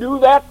right to do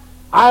that.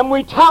 I'm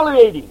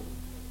retaliating.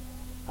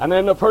 And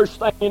then the first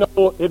thing you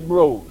know, it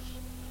grows.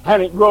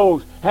 And it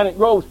grows. And it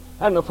grows.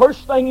 And the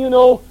first thing you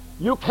know,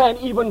 you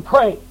can't even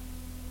pray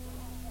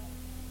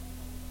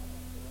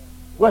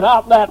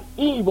without that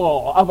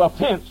evil of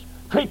offense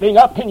creeping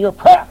up in your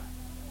prayer.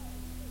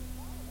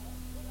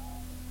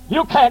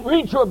 You can't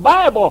read your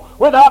Bible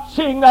without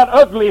seeing that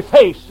ugly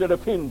face that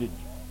offended you.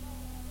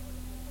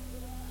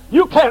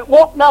 You can't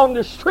walk down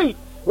the street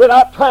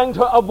without trying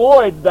to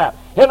avoid that.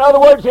 In other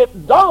words,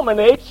 it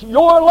dominates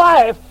your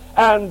life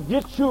and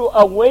gets you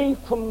away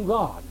from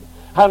God.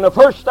 And the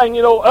first thing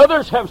you know,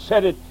 others have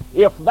said it,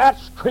 if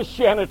that's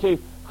Christianity,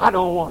 I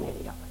don't want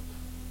any of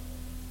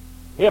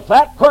it. If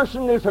that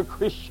person is a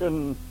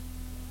Christian,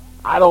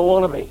 I don't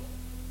want to be.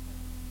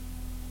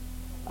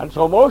 And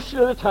so most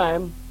of the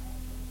time,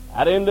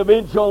 that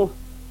individual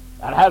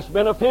that has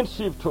been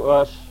offensive to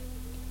us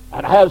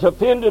and has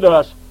offended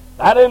us,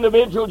 that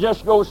individual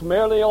just goes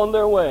merely on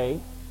their way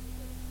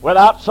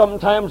without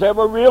sometimes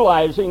ever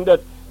realizing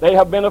that they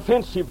have been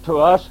offensive to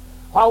us,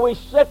 while we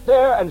sit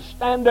there and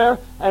stand there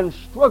and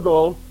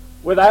struggle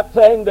with that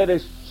thing that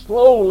is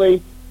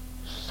slowly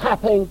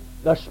sapping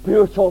the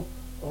spiritual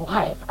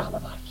life out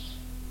of us.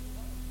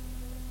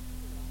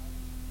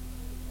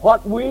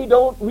 What we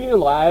don't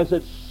realize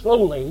is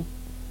slowly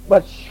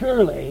but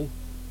surely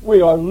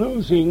we are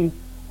losing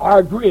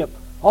our grip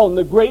on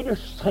the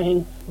greatest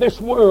thing this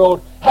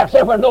world has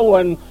ever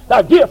known,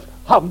 the gift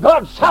of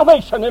God's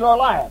salvation in our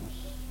lives.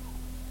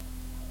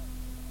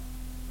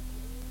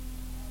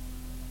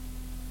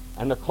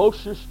 And the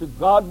closest to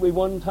God we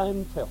one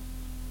time felt,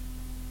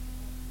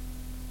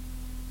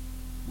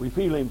 we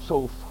feel Him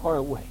so far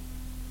away.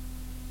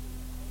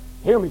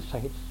 Hear me,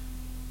 saints.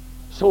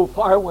 So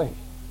far away.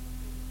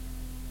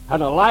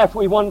 And a life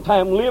we one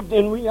time lived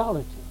in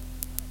reality,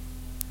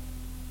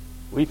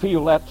 we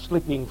feel that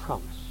slipping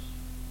from us.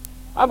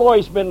 I've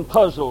always been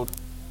puzzled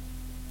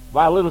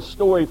by a little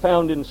story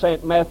found in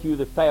St. Matthew,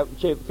 the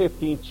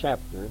 15th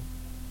chapter.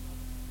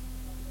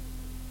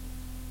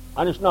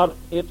 And it's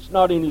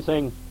not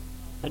anything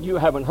that you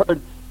haven't heard.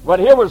 But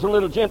here was a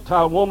little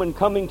Gentile woman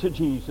coming to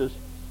Jesus,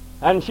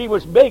 and she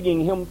was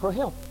begging Him for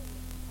help.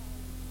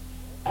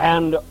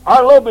 And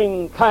our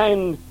loving,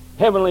 kind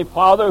Heavenly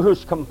Father,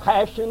 who's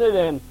compassionate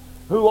and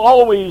who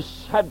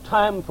always had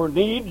time for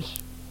needs,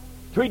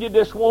 treated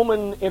this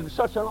woman in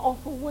such an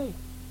awful way.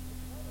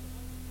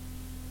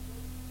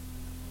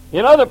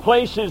 In other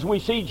places we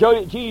see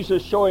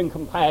Jesus showing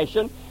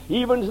compassion,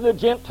 even to the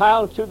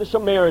Gentiles, to the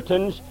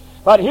Samaritans.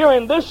 But here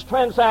in this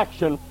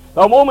transaction,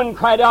 the woman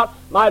cried out,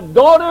 "My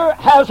daughter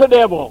has a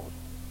devil."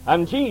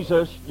 And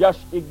Jesus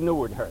just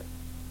ignored her.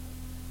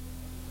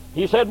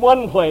 He said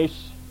one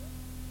place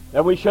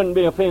that we shouldn't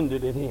be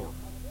offended at Him.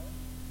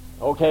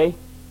 Okay?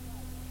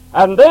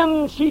 And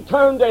then she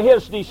turned to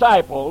His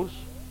disciples,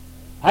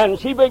 and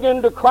she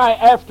began to cry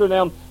after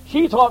them.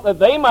 She thought that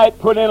they might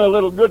put in a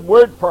little good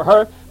word for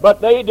her,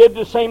 but they did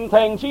the same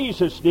thing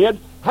Jesus did.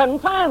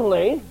 And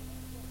finally,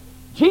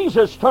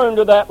 Jesus turned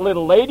to that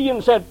little lady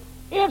and said,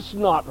 "It's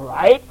not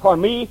right for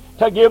me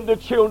to give the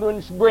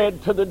children's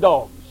bread to the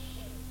dogs."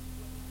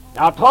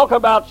 Now talk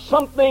about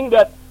something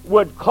that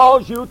would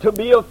cause you to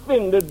be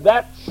offended.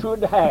 That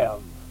should have.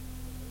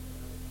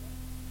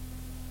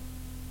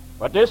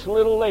 But this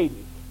little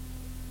lady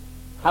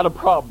had a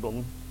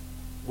problem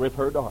with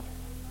her daughter.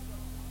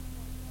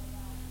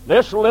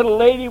 This little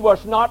lady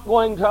was not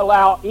going to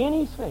allow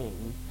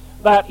anything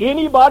that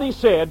anybody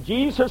said,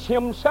 Jesus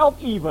Himself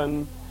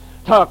even,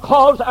 to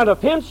cause an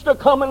offense to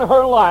come in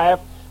her life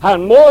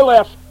and more or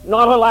less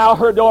not allow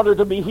her daughter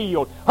to be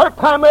healed. Her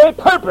primary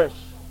purpose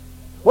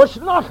was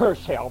not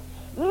herself,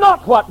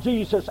 not what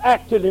Jesus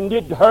acted and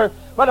did to her,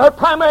 but her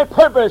primary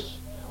purpose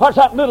was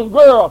that little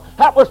girl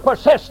that was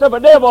possessed of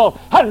a devil,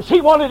 and she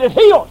wanted it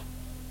healed.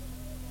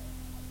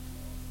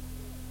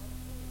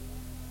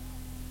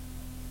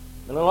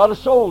 And a lot of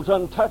souls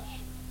untouched.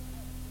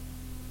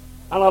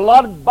 And a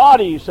lot of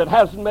bodies that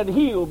hasn't been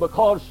healed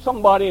because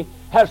somebody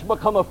has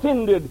become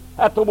offended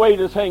at the way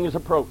the thing is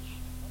approached.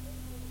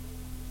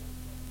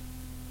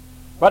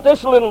 But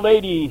this little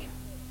lady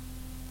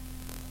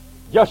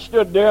just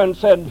stood there and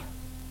said,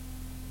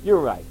 "You're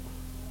right.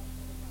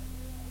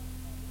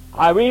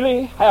 I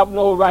really have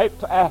no right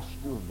to ask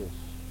you this.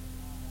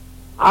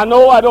 I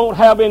know I don't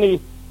have any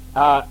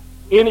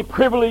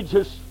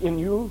privileges in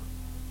you.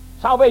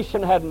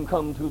 Salvation hadn't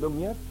come to them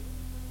yet.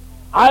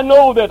 I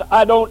know that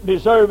I don't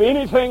deserve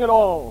anything at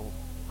all.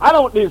 I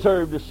don't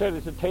deserve to sit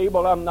at the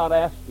table. I'm not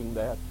asking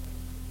that."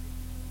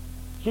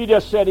 She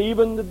just said,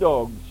 "Even the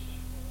dogs.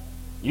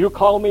 You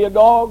call me a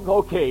dog?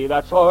 Okay,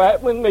 that's all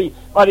right with me.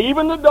 But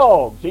even the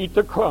dogs eat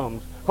the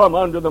crumbs from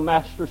under the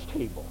master's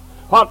table.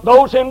 What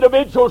those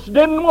individuals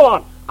didn't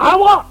want, I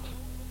want."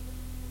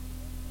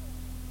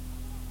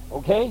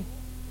 Okay?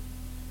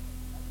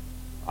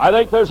 I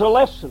think there's a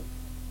lesson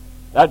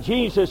that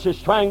Jesus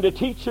is trying to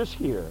teach us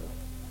here.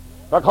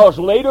 Because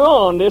later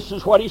on, this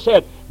is what He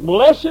said,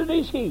 "Blessed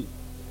is he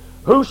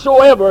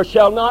whosoever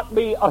shall not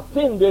be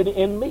offended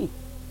in me."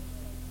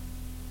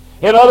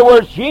 In other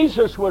words,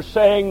 Jesus was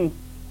saying,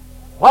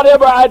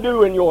 whatever I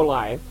do in your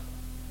life,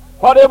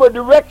 whatever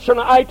direction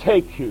I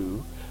take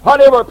you,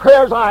 whatever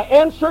prayers I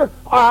answer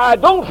or I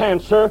don't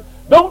answer,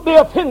 don't be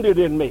offended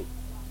in me.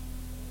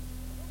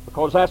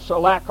 Because that's a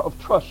lack of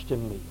trust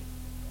in me.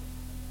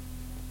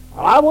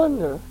 Well, I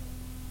wonder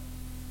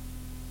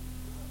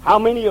how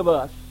many of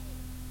us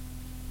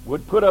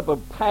would put up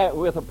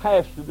with a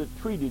pastor that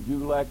treated you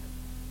like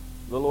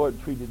the Lord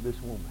treated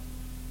this woman.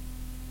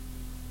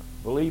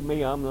 Believe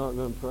me, I'm not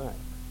going to try.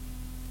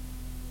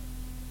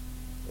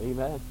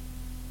 Amen.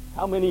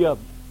 How many of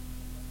you,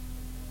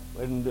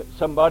 when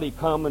somebody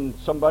come and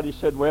somebody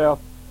said, my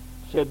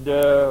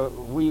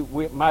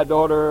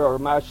daughter or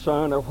my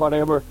son or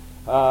whatever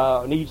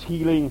needs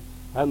healing,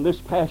 and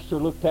this pastor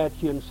looked at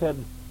you and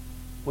said,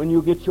 when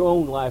you get your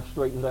own life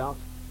straightened out,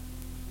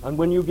 and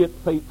when you get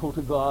faithful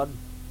to God,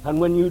 and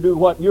when you do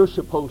what you're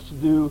supposed to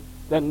do,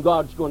 then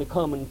God's going to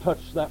come and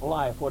touch that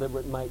life, whatever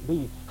it might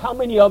be. How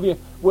many of you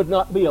would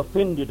not be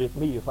offended at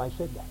me if I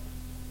said that?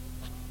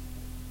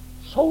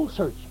 Soul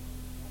searching.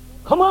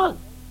 Come on.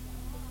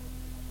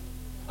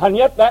 And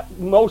yet that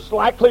most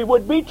likely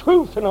would be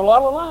truth in a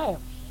lot of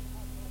lives.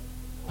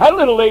 That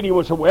little lady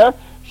was aware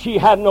she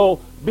had no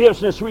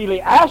business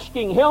really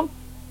asking him.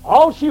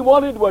 All she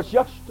wanted was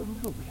just a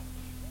little bit.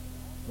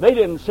 They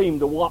didn't seem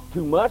to want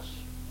too much.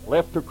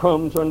 Left her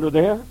crumbs under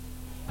there.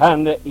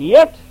 And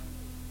yet,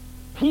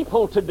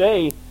 people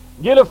today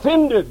get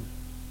offended,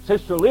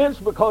 Sister Liz,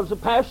 because the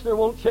pastor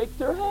won't shake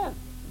their hand.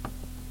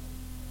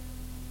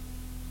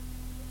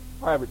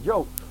 Private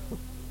joke.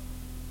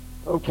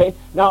 Okay,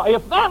 now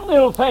if that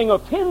little thing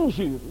offends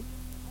you,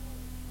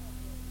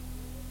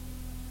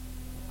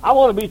 I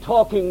want to be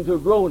talking to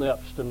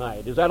grown-ups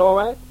tonight. Is that all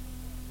right?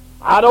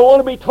 I don't want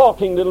to be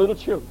talking to little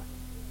children.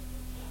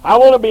 I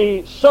want to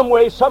be some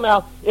way,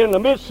 somehow, in the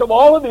midst of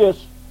all of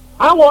this.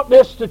 I want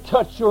this to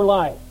touch your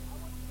life.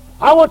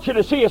 I want you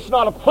to see it's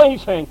not a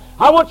plaything.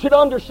 I want you to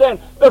understand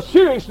the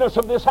seriousness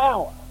of this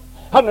hour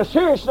and the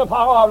seriousness of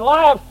our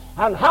lives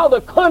and how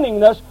the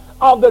cunningness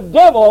of the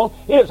devil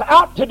is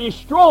out to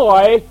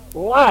destroy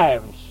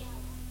lives.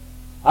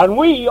 And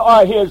we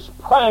are his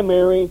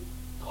primary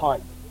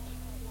target.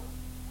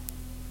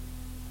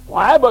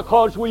 Why?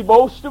 Because we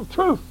boast of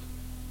truth.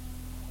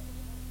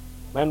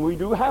 And we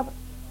do have it.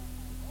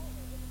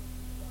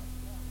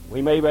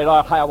 We may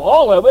not have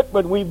all of it,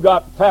 but we've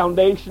got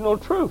foundational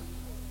truth.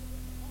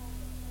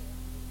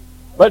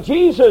 But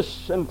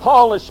Jesus, and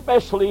Paul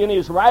especially in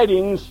his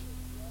writings,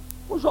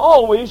 was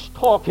always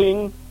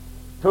talking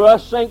to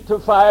us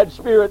sanctified,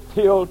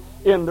 Spirit-filled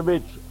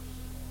individuals.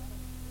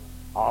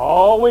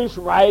 Always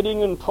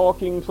writing and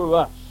talking to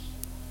us.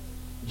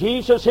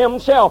 Jesus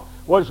himself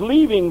was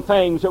leaving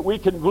things that we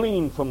could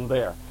glean from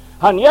there.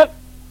 And yet,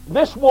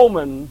 this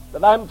woman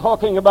that I'm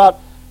talking about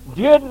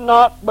did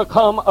not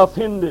become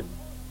offended.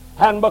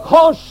 And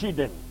because she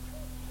didn't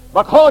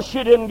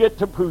get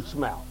to Pooh's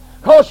mouth,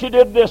 because she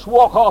did this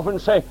walk off and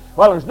say,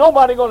 well, there's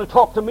nobody going to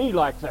talk to me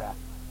like that.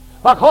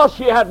 Because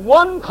she had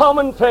one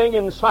common thing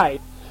in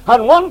sight,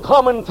 and one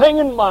common thing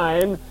in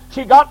mind,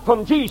 she got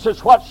from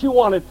Jesus what she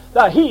wanted,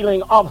 the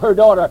healing of her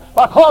daughter.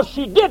 Because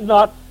she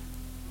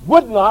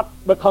would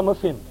not become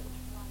offended.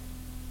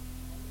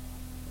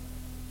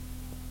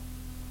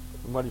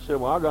 Somebody said,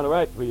 well, I've got a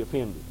right to be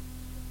offended.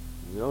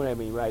 You don't have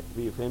any right to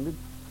be offended.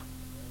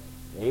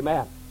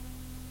 Amen.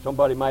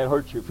 Somebody might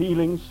hurt your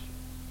feelings.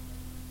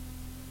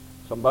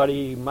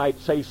 Somebody might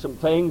say some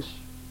things.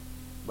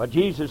 But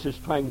Jesus is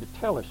trying to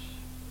tell us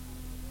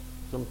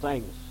some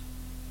things.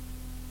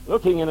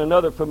 Looking in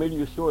another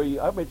familiar story,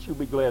 I bet you'll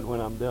be glad when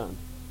I'm done.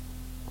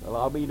 Well,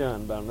 I'll be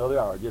done about another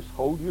hour. Just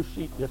hold your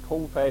seat. Just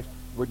hold fast.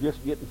 We're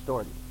just getting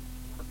started.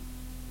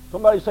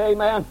 Somebody say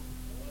amen.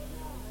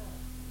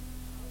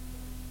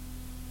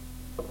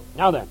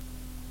 Now then,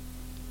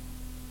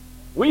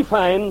 we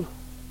find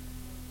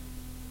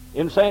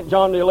in St.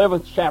 John the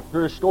 11th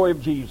chapter a story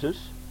of Jesus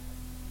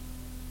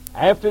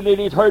after that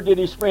he'd heard that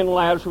his friend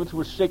Lazarus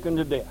was sick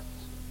unto death.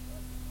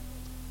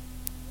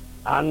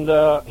 And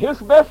his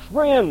best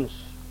friends,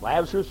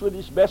 Lazarus with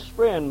his best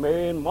friend,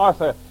 Mary and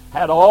Martha,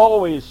 had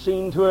always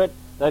seen to it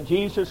that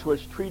Jesus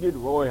was treated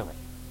royally.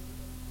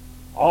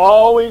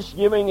 Always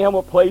giving him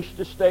a place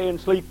to stay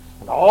and sleep,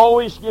 and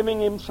always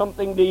giving him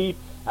something to eat,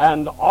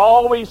 and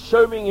always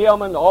serving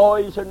him, and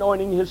always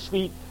anointing his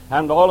feet,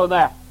 and all of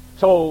that.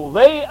 So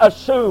they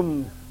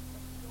assumed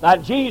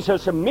that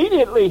Jesus,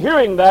 immediately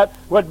hearing that,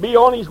 would be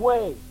on his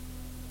way.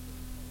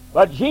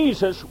 But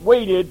Jesus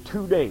waited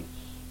 2 days.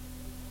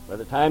 By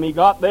the time he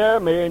got there,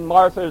 to Mary and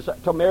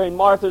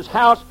Martha's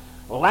house,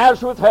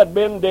 Lazarus had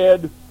been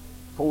dead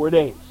 4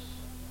 days.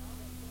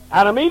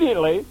 And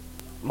immediately,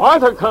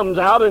 Martha comes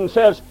out and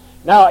says,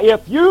 now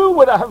if you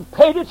would have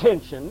paid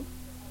attention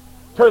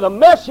to the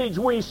message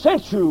we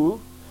sent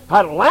you,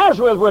 and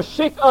Lazarus was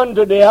sick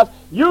unto death,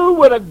 you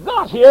would have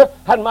got here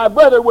and my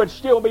brother would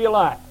still be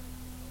alive.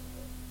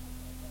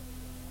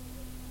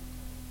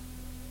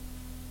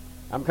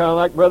 I'm kind of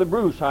like Brother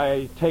Bruce.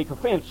 I take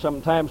offense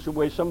sometimes the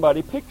way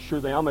somebody picture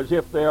them as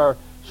if they are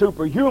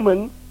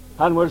superhuman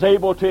and was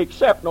able to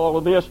accept all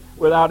of this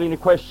without any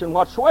question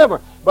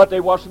whatsoever. But they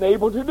wasn't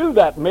able to do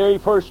that. Mary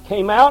first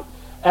came out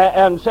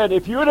and said,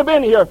 if you would have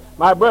been here,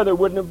 my brother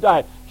wouldn't have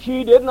died.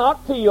 She did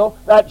not feel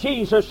that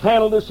Jesus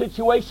handled the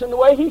situation the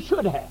way he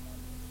should have.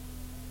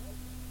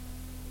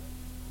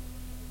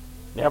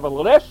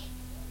 Nevertheless,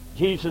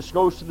 Jesus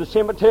goes to the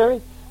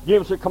cemetery,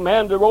 gives a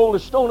command to roll the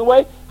stone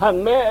away,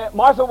 and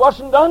Martha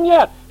wasn't done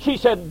yet. She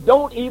said,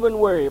 don't even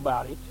worry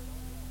about it.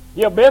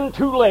 You've been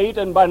too late,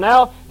 and by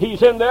now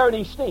he's in there and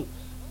he stinks.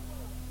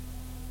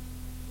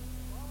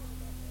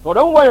 So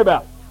don't worry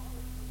about it.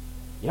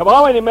 You've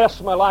already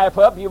messed my life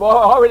up. You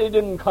already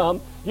didn't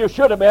come. You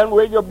should have been.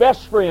 We're your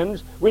best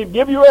friends. We've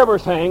given you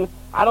everything.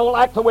 I don't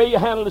like the way you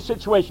handle the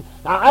situation.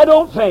 Now, I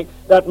don't think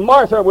that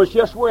Martha was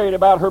just worried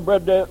about her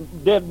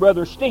dead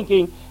brother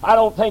stinking. I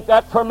don't think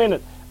that for a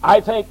minute. I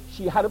think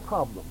she had a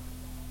problem.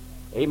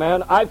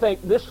 Amen. I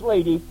think this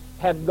lady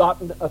had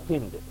gotten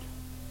offended.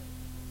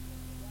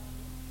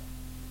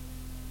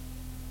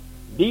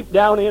 Deep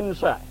down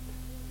inside.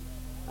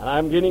 And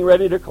I'm getting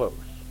ready to close.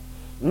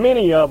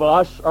 Many of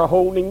us are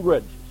holding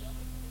grudges.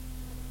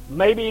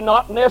 Maybe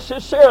not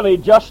necessarily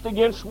just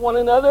against one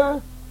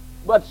another,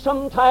 but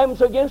sometimes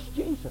against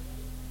Jesus.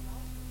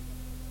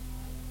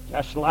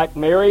 just like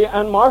Mary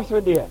and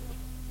Martha did.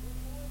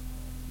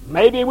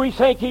 Maybe we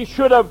think He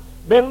should have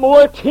been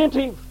more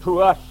attentive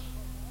to us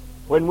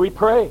when we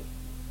pray.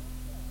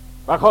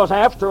 Because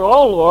after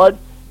all, Lord,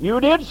 You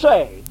did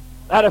say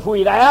that if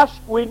we'd ask,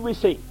 we'd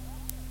receive.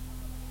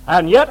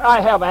 And yet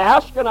I have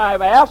asked, and I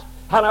have asked,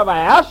 and I've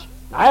asked,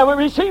 I haven't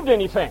received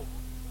anything.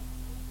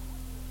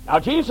 Now,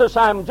 Jesus,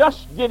 I'm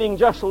just getting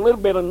just a little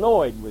bit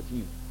annoyed with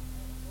You.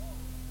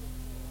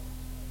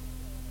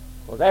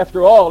 Because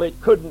after all,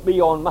 it couldn't be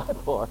on my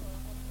part.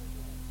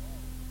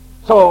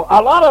 So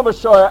a lot of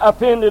us are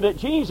offended at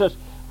Jesus.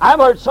 I've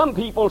heard some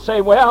people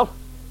say, well,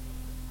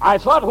 I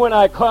thought when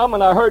I come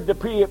and I heard the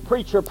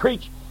preacher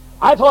preach,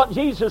 I thought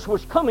Jesus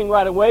was coming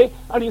right away,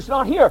 and He's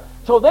not here.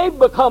 So they've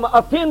become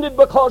offended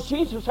because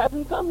Jesus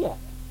hasn't come yet.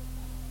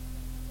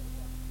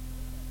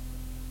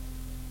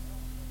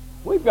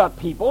 We've got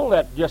people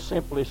that just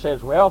simply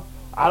says, well,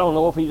 I don't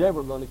know if He's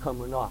ever going to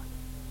come or not.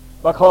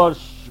 Because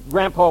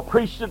Grandpa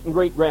preached it and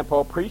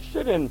great-grandpa preached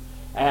it,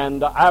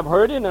 and I've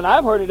heard it, and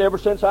I've heard it ever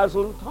since I was a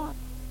little tot.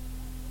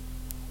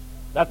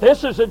 That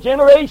this is a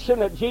generation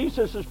that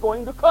Jesus is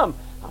going to come.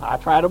 I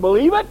try to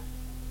believe it.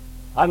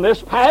 And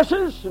this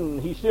passes,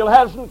 and He still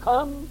hasn't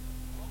come.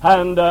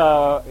 And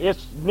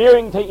it's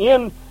nearing to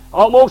end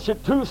almost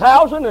at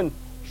 2000, and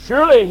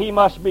surely He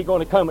must be going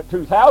to come at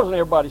 2000.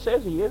 Everybody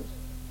says He is.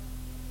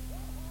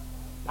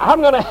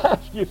 I'm going to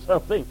ask you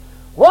something.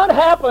 What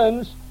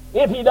happens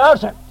if He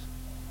doesn't?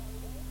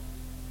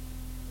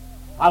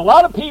 A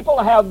lot of people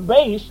have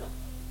based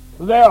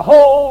their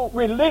whole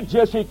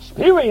religious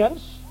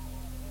experience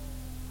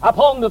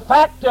upon the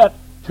fact that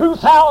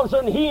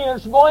 2000 He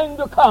is going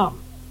to come.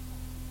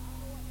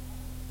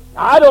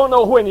 I don't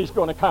know when He's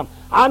going to come.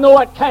 I know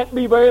it can't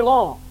be very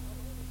long.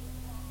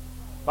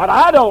 But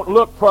I don't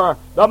look for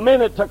the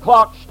minute the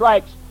clock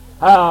strikes,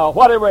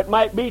 whatever it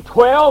might be,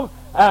 12,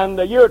 and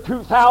the year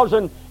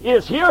 2000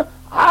 is here.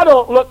 I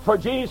don't look for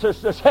Jesus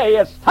to say,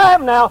 it's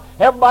time now.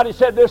 Everybody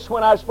said this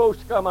when I was supposed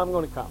to come, I'm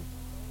going to come.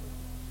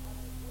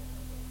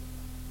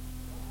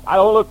 I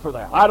don't look for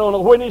that. I don't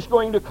know when He's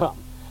going to come.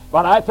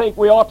 But I think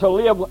we ought to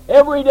live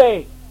every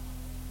day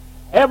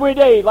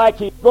like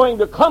He's going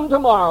to come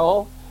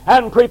tomorrow,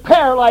 and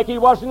prepare like He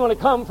wasn't going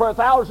to come for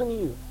 1,000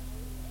 years.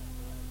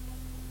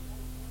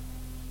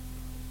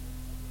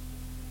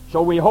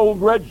 So we hold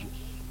grudges.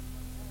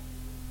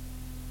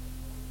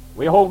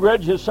 We hold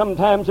grudges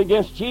sometimes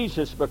against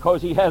Jesus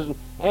because He hasn't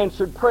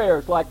answered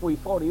prayers like we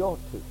thought He ought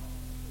to.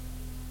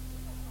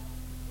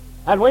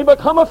 And we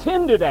become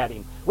offended at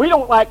Him. We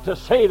don't like to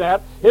say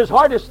that. It's the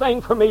hardest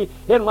thing for me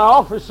in my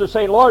office to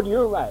say, Lord,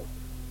 You're right.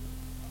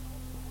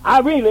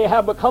 I really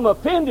have become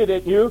offended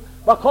at You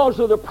because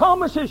of the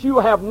promises You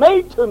have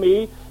made to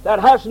me that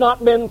has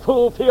not been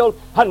fulfilled.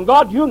 And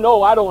God, You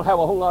know I don't have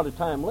a whole lot of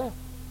time left.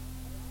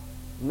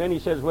 And then He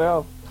says,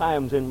 well,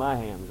 time's in my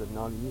hands and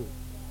not in You.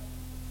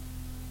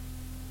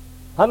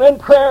 And then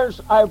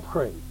prayers I've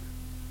prayed.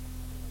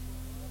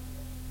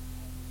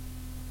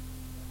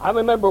 I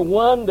remember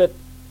one that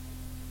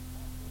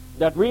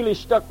really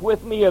stuck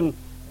with me, and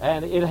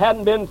it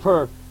hadn't been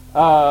for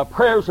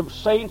prayers of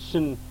saints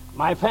and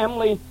my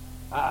family.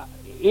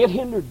 It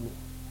hindered me.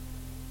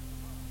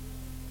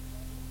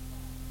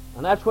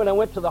 And that's when I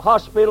went to the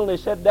hospital, and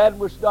they said Dad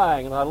was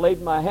dying, and I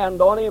laid my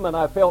hand on him, and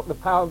I felt the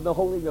power of the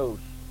Holy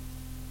Ghost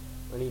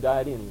when he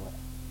died anyway.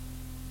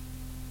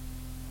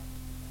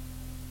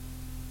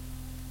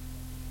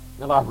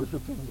 And I was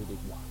offended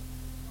at God.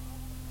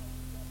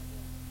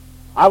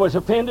 I was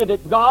offended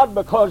at God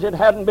because it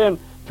hadn't been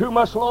too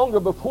much longer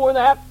before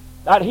that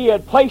He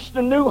had placed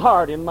a new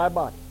heart in my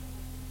body.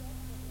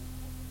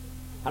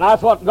 And I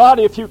thought, God,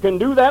 if You can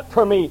do that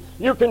for me,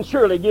 You can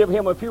surely give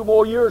him a few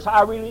more years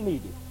I really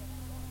needed.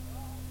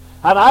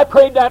 And I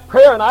prayed that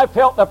prayer, and I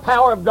felt the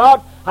power of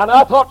God, and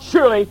I thought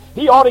surely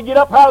he ought to get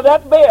up out of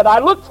that bed. I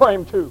looked for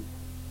him to.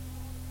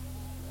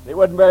 It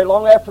wasn't very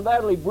long after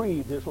that he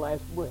breathed his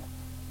last breath.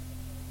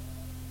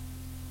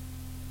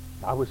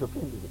 I was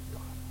offended at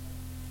God.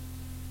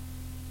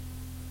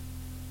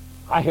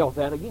 I held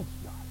that against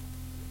God.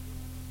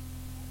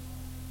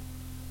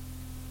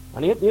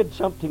 And it did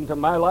something to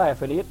my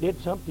life, and it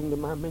did something to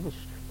my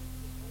ministry,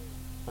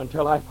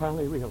 until I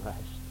finally realized,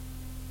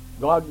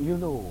 God, You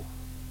know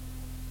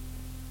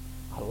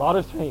a lot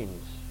of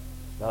things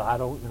that I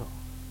don't know.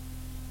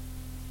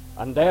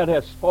 And Dad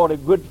has fought a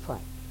good fight.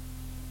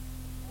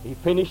 He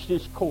finished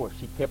his course.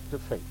 He kept the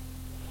faith.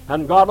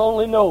 And God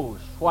only knows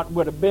what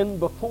would have been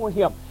before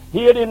him.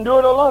 He had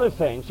endured a lot of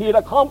things. He had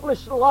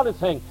accomplished a lot of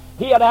things.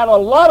 He had had a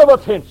lot of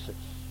offenses.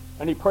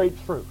 And he prayed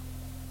through.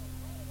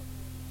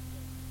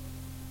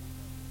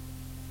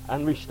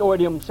 And restored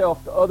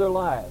himself to other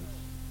lives.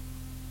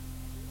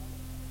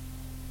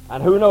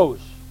 And who knows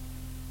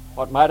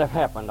what might have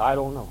happened? I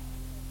don't know.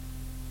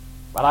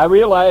 But I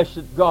realize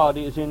that God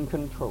is in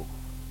control.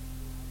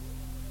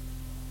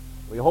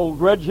 We hold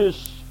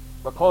grudges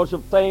because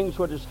of things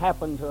what has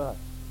happened to us.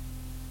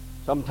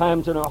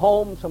 Sometimes in our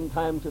homes,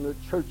 sometimes in our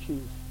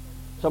churches,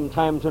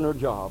 sometimes in our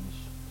jobs.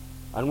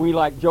 And we,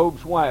 like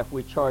Job's wife,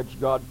 we charge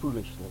God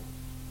foolishly.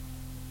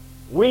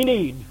 We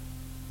need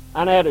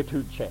An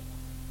attitude check.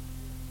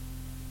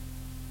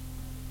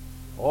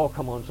 Oh,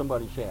 come on,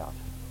 somebody shout.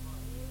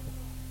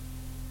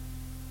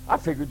 I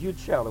figured you'd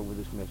shout over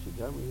this message.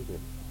 I really did.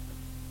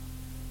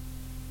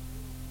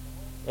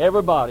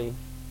 Everybody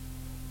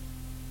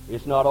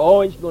is not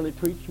always going to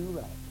treat you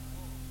right.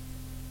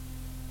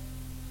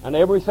 And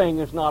everything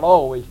is not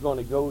always going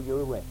to go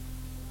your way.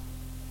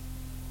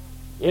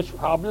 It's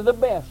probably the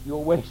best.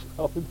 Your way's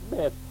probably the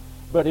best.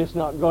 But it's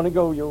not going to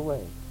go your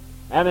way.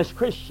 And as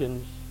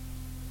Christians,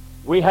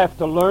 we have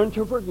to learn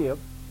to forgive.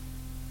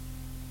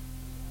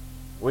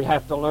 We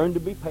have to learn to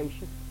be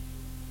patient.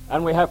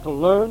 And we have to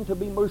learn to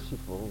be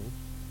merciful.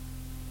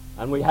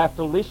 And we have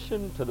to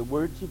listen to the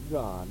words of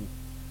God.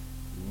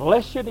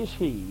 Blessed is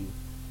he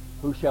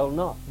who shall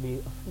not be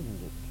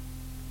offended.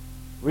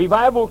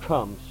 Revival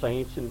comes,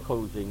 saints, in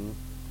closing,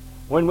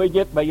 when we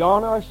get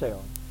beyond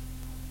ourselves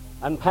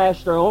and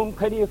past our own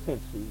petty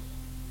offenses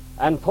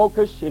and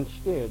focus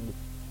instead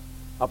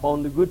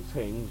upon the good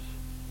things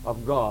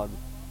of God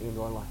in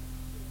our life.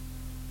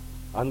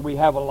 And we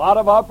have a lot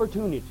of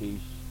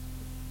opportunities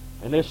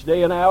in this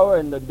day and hour,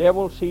 and the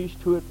devil sees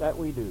to it that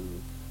we do,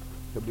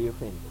 to be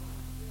offended.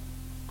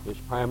 His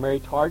primary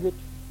target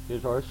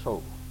is our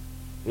soul.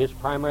 His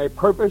primary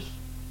purpose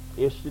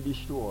is to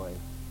destroy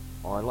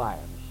our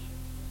lives.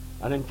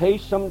 And in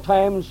case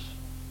sometimes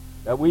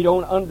that we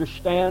don't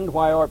understand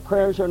why our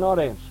prayers are not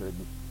answered,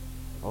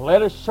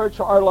 let us search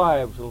our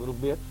lives a little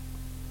bit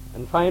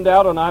and find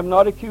out, and I'm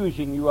not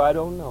accusing you, I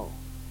don't know.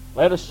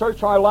 Let us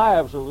search our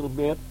lives a little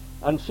bit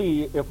and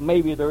see if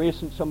maybe there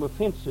isn't some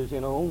offenses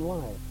in our own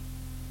life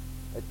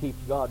that keeps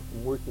God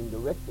from working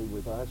directly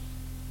with us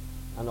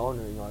and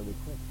honoring our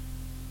request.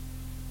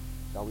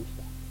 Shall we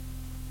stand?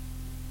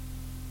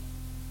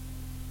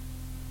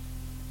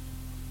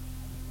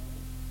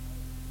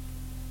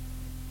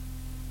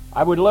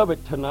 I would love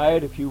it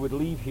tonight if you would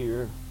leave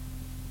here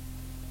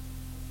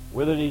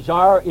with a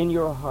desire in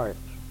your heart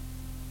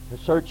to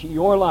search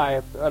your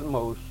life at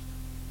most,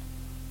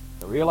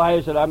 to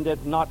realize that I'm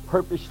just not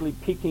purposely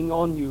picking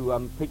on you.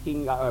 I'm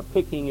picking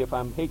if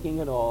I'm picking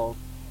at all.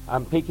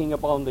 I'm picking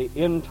upon the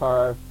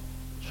entire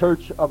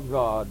church of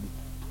God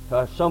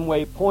to some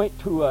way point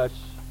to us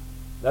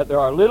that there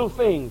are little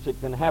things that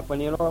can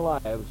happen in our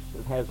lives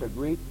that has a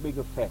great big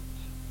effect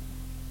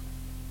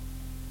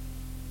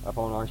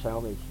upon our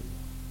salvation.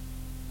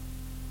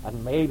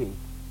 And maybe,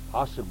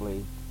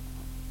 possibly,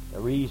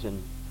 the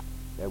reason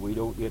that we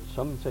don't get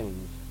some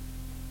things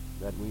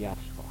that we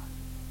ask for.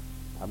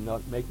 I'm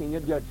not making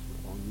a judgment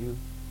on you.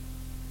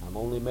 I'm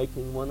only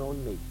making one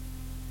on me.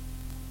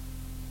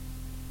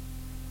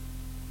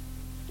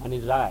 And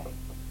it's I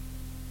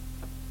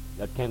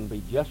that can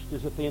be just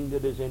as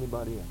offended as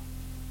anybody else.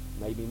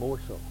 Maybe more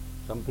so.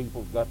 Some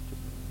people got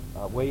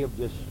a way of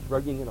just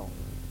shrugging it off.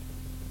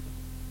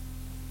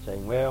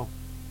 Saying, well,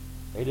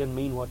 they didn't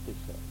mean what they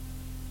said.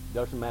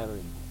 Doesn't matter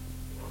anymore.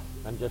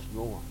 And just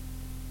go on.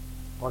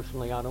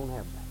 Personally, I don't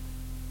have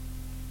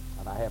that.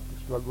 And I have to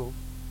struggle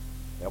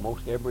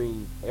almost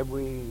every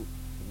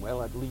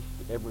well, at least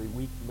every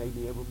week,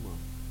 maybe every month.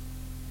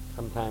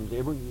 Sometimes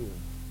every year,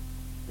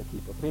 to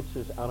keep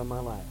offenses out of my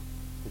life,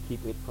 to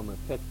keep it from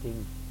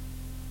affecting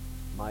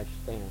my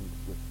stand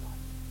with God.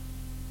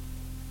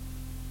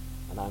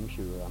 And I'm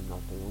sure I'm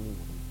not the only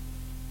one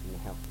in the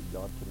house of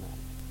God tonight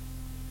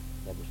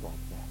that is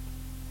like that.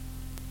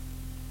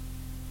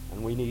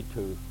 And we need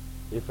to,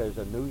 if there's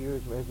a New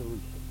Year's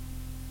resolution,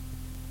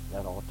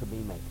 that ought to be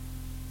made.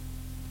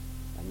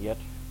 And yet,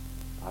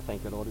 I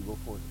think it ought to go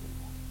further than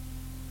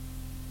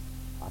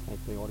that. I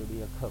think there ought to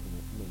be a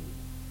covenant made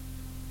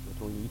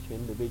between each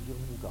individual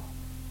and God.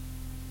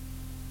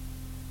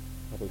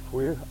 That if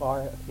we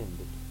are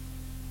offended,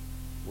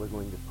 we're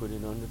going to put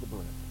it under the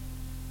blood.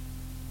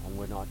 And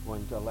we're not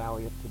going to allow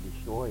it to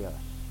destroy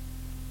us.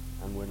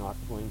 And we're not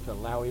going to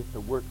allow it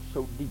to work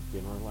so deep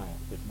in our life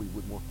that we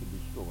would want to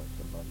destroy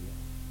somebody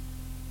else.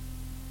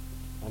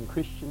 And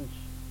Christians,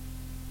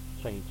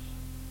 saints,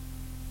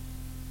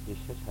 this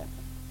has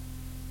happened.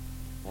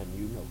 And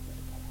you know that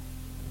it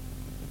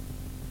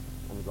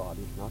has. And God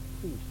is not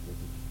pleased with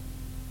it.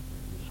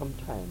 And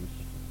sometimes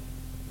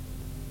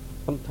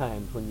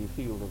when you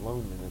feel the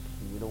loneliness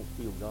and you don't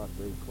feel God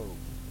very close,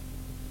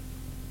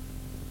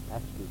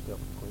 ask yourself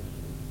the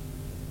question,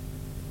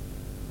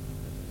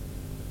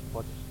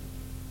 what's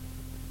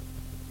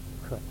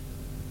cut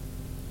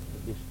the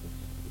distance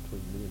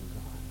between me and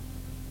God?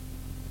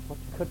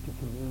 What's cut the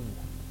communion?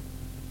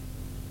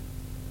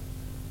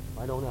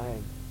 Why don't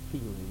I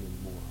feel him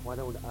anymore? Why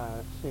don't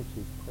I sense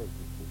his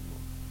presence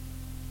anymore?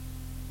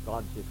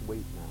 God's just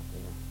waiting out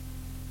there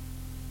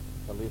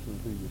to listen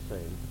to you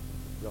say,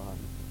 God,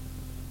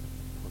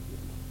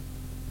 forgive me.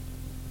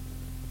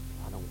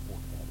 I don't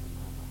want that in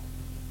my life.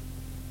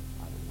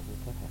 I don't want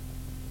it to happen.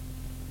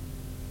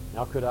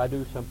 Now, could I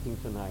do something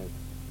tonight?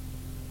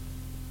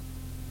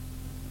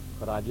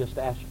 Could I just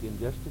ask you in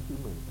just a few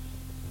minutes,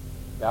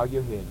 bow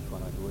your heads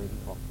while I go ahead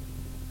and talk to you.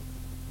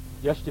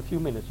 Just a few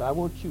minutes. I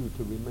want you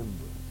to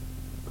remember.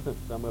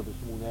 Some of us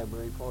won't have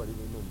very far to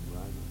remember,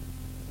 I know.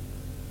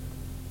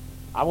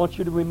 I want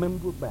you to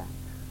remember back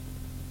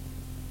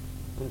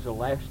When's the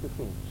last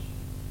offense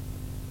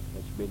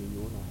that's been in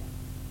your life?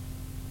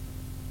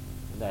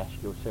 And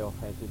ask yourself,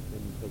 has it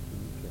been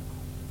taken care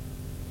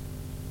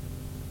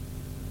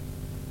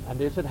of?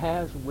 And if it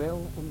has,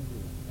 well and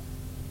good.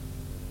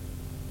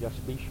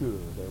 Just be sure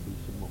there'll be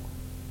some more.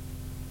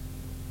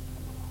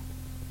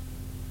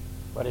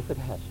 But if it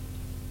hasn't,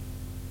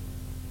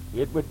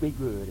 it would be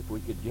good if we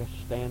could just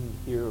stand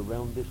here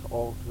around this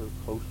altar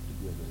close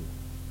together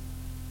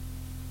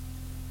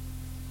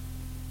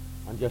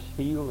and just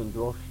feel and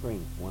draw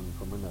strength one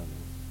from another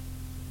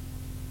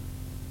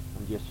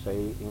and just say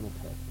in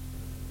effect,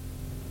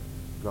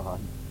 God,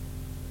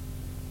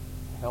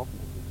 help me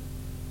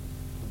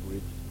to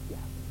bridge the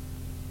gap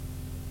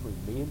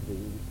between me and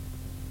Thee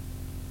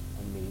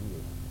and me and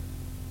You.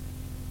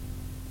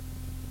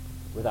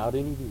 Without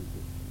any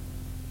reason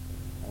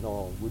at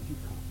all, would You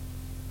come?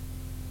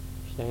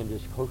 Stand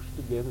as close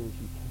together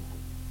as You can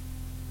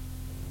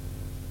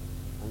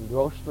and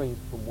draw strength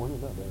from one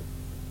another.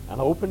 An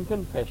open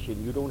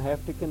confession. You don't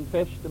have to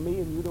confess to me,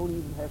 and you don't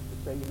even have to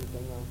say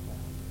anything out loud.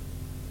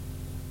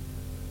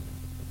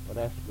 But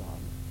ask God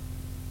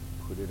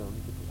to put it under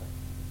the blood.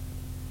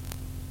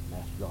 And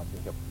ask God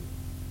to help you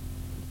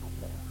to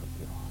prepare from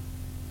here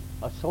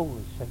on. A soul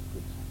is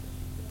sacred.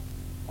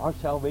 Our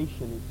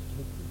salvation is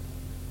sacred.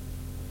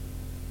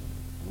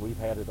 And we've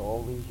had it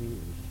all these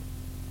years.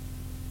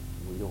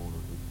 And we don't want to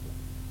lose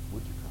it.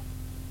 Would you come?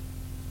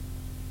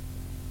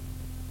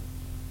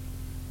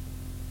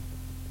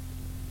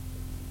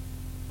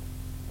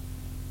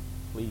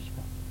 Please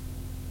come.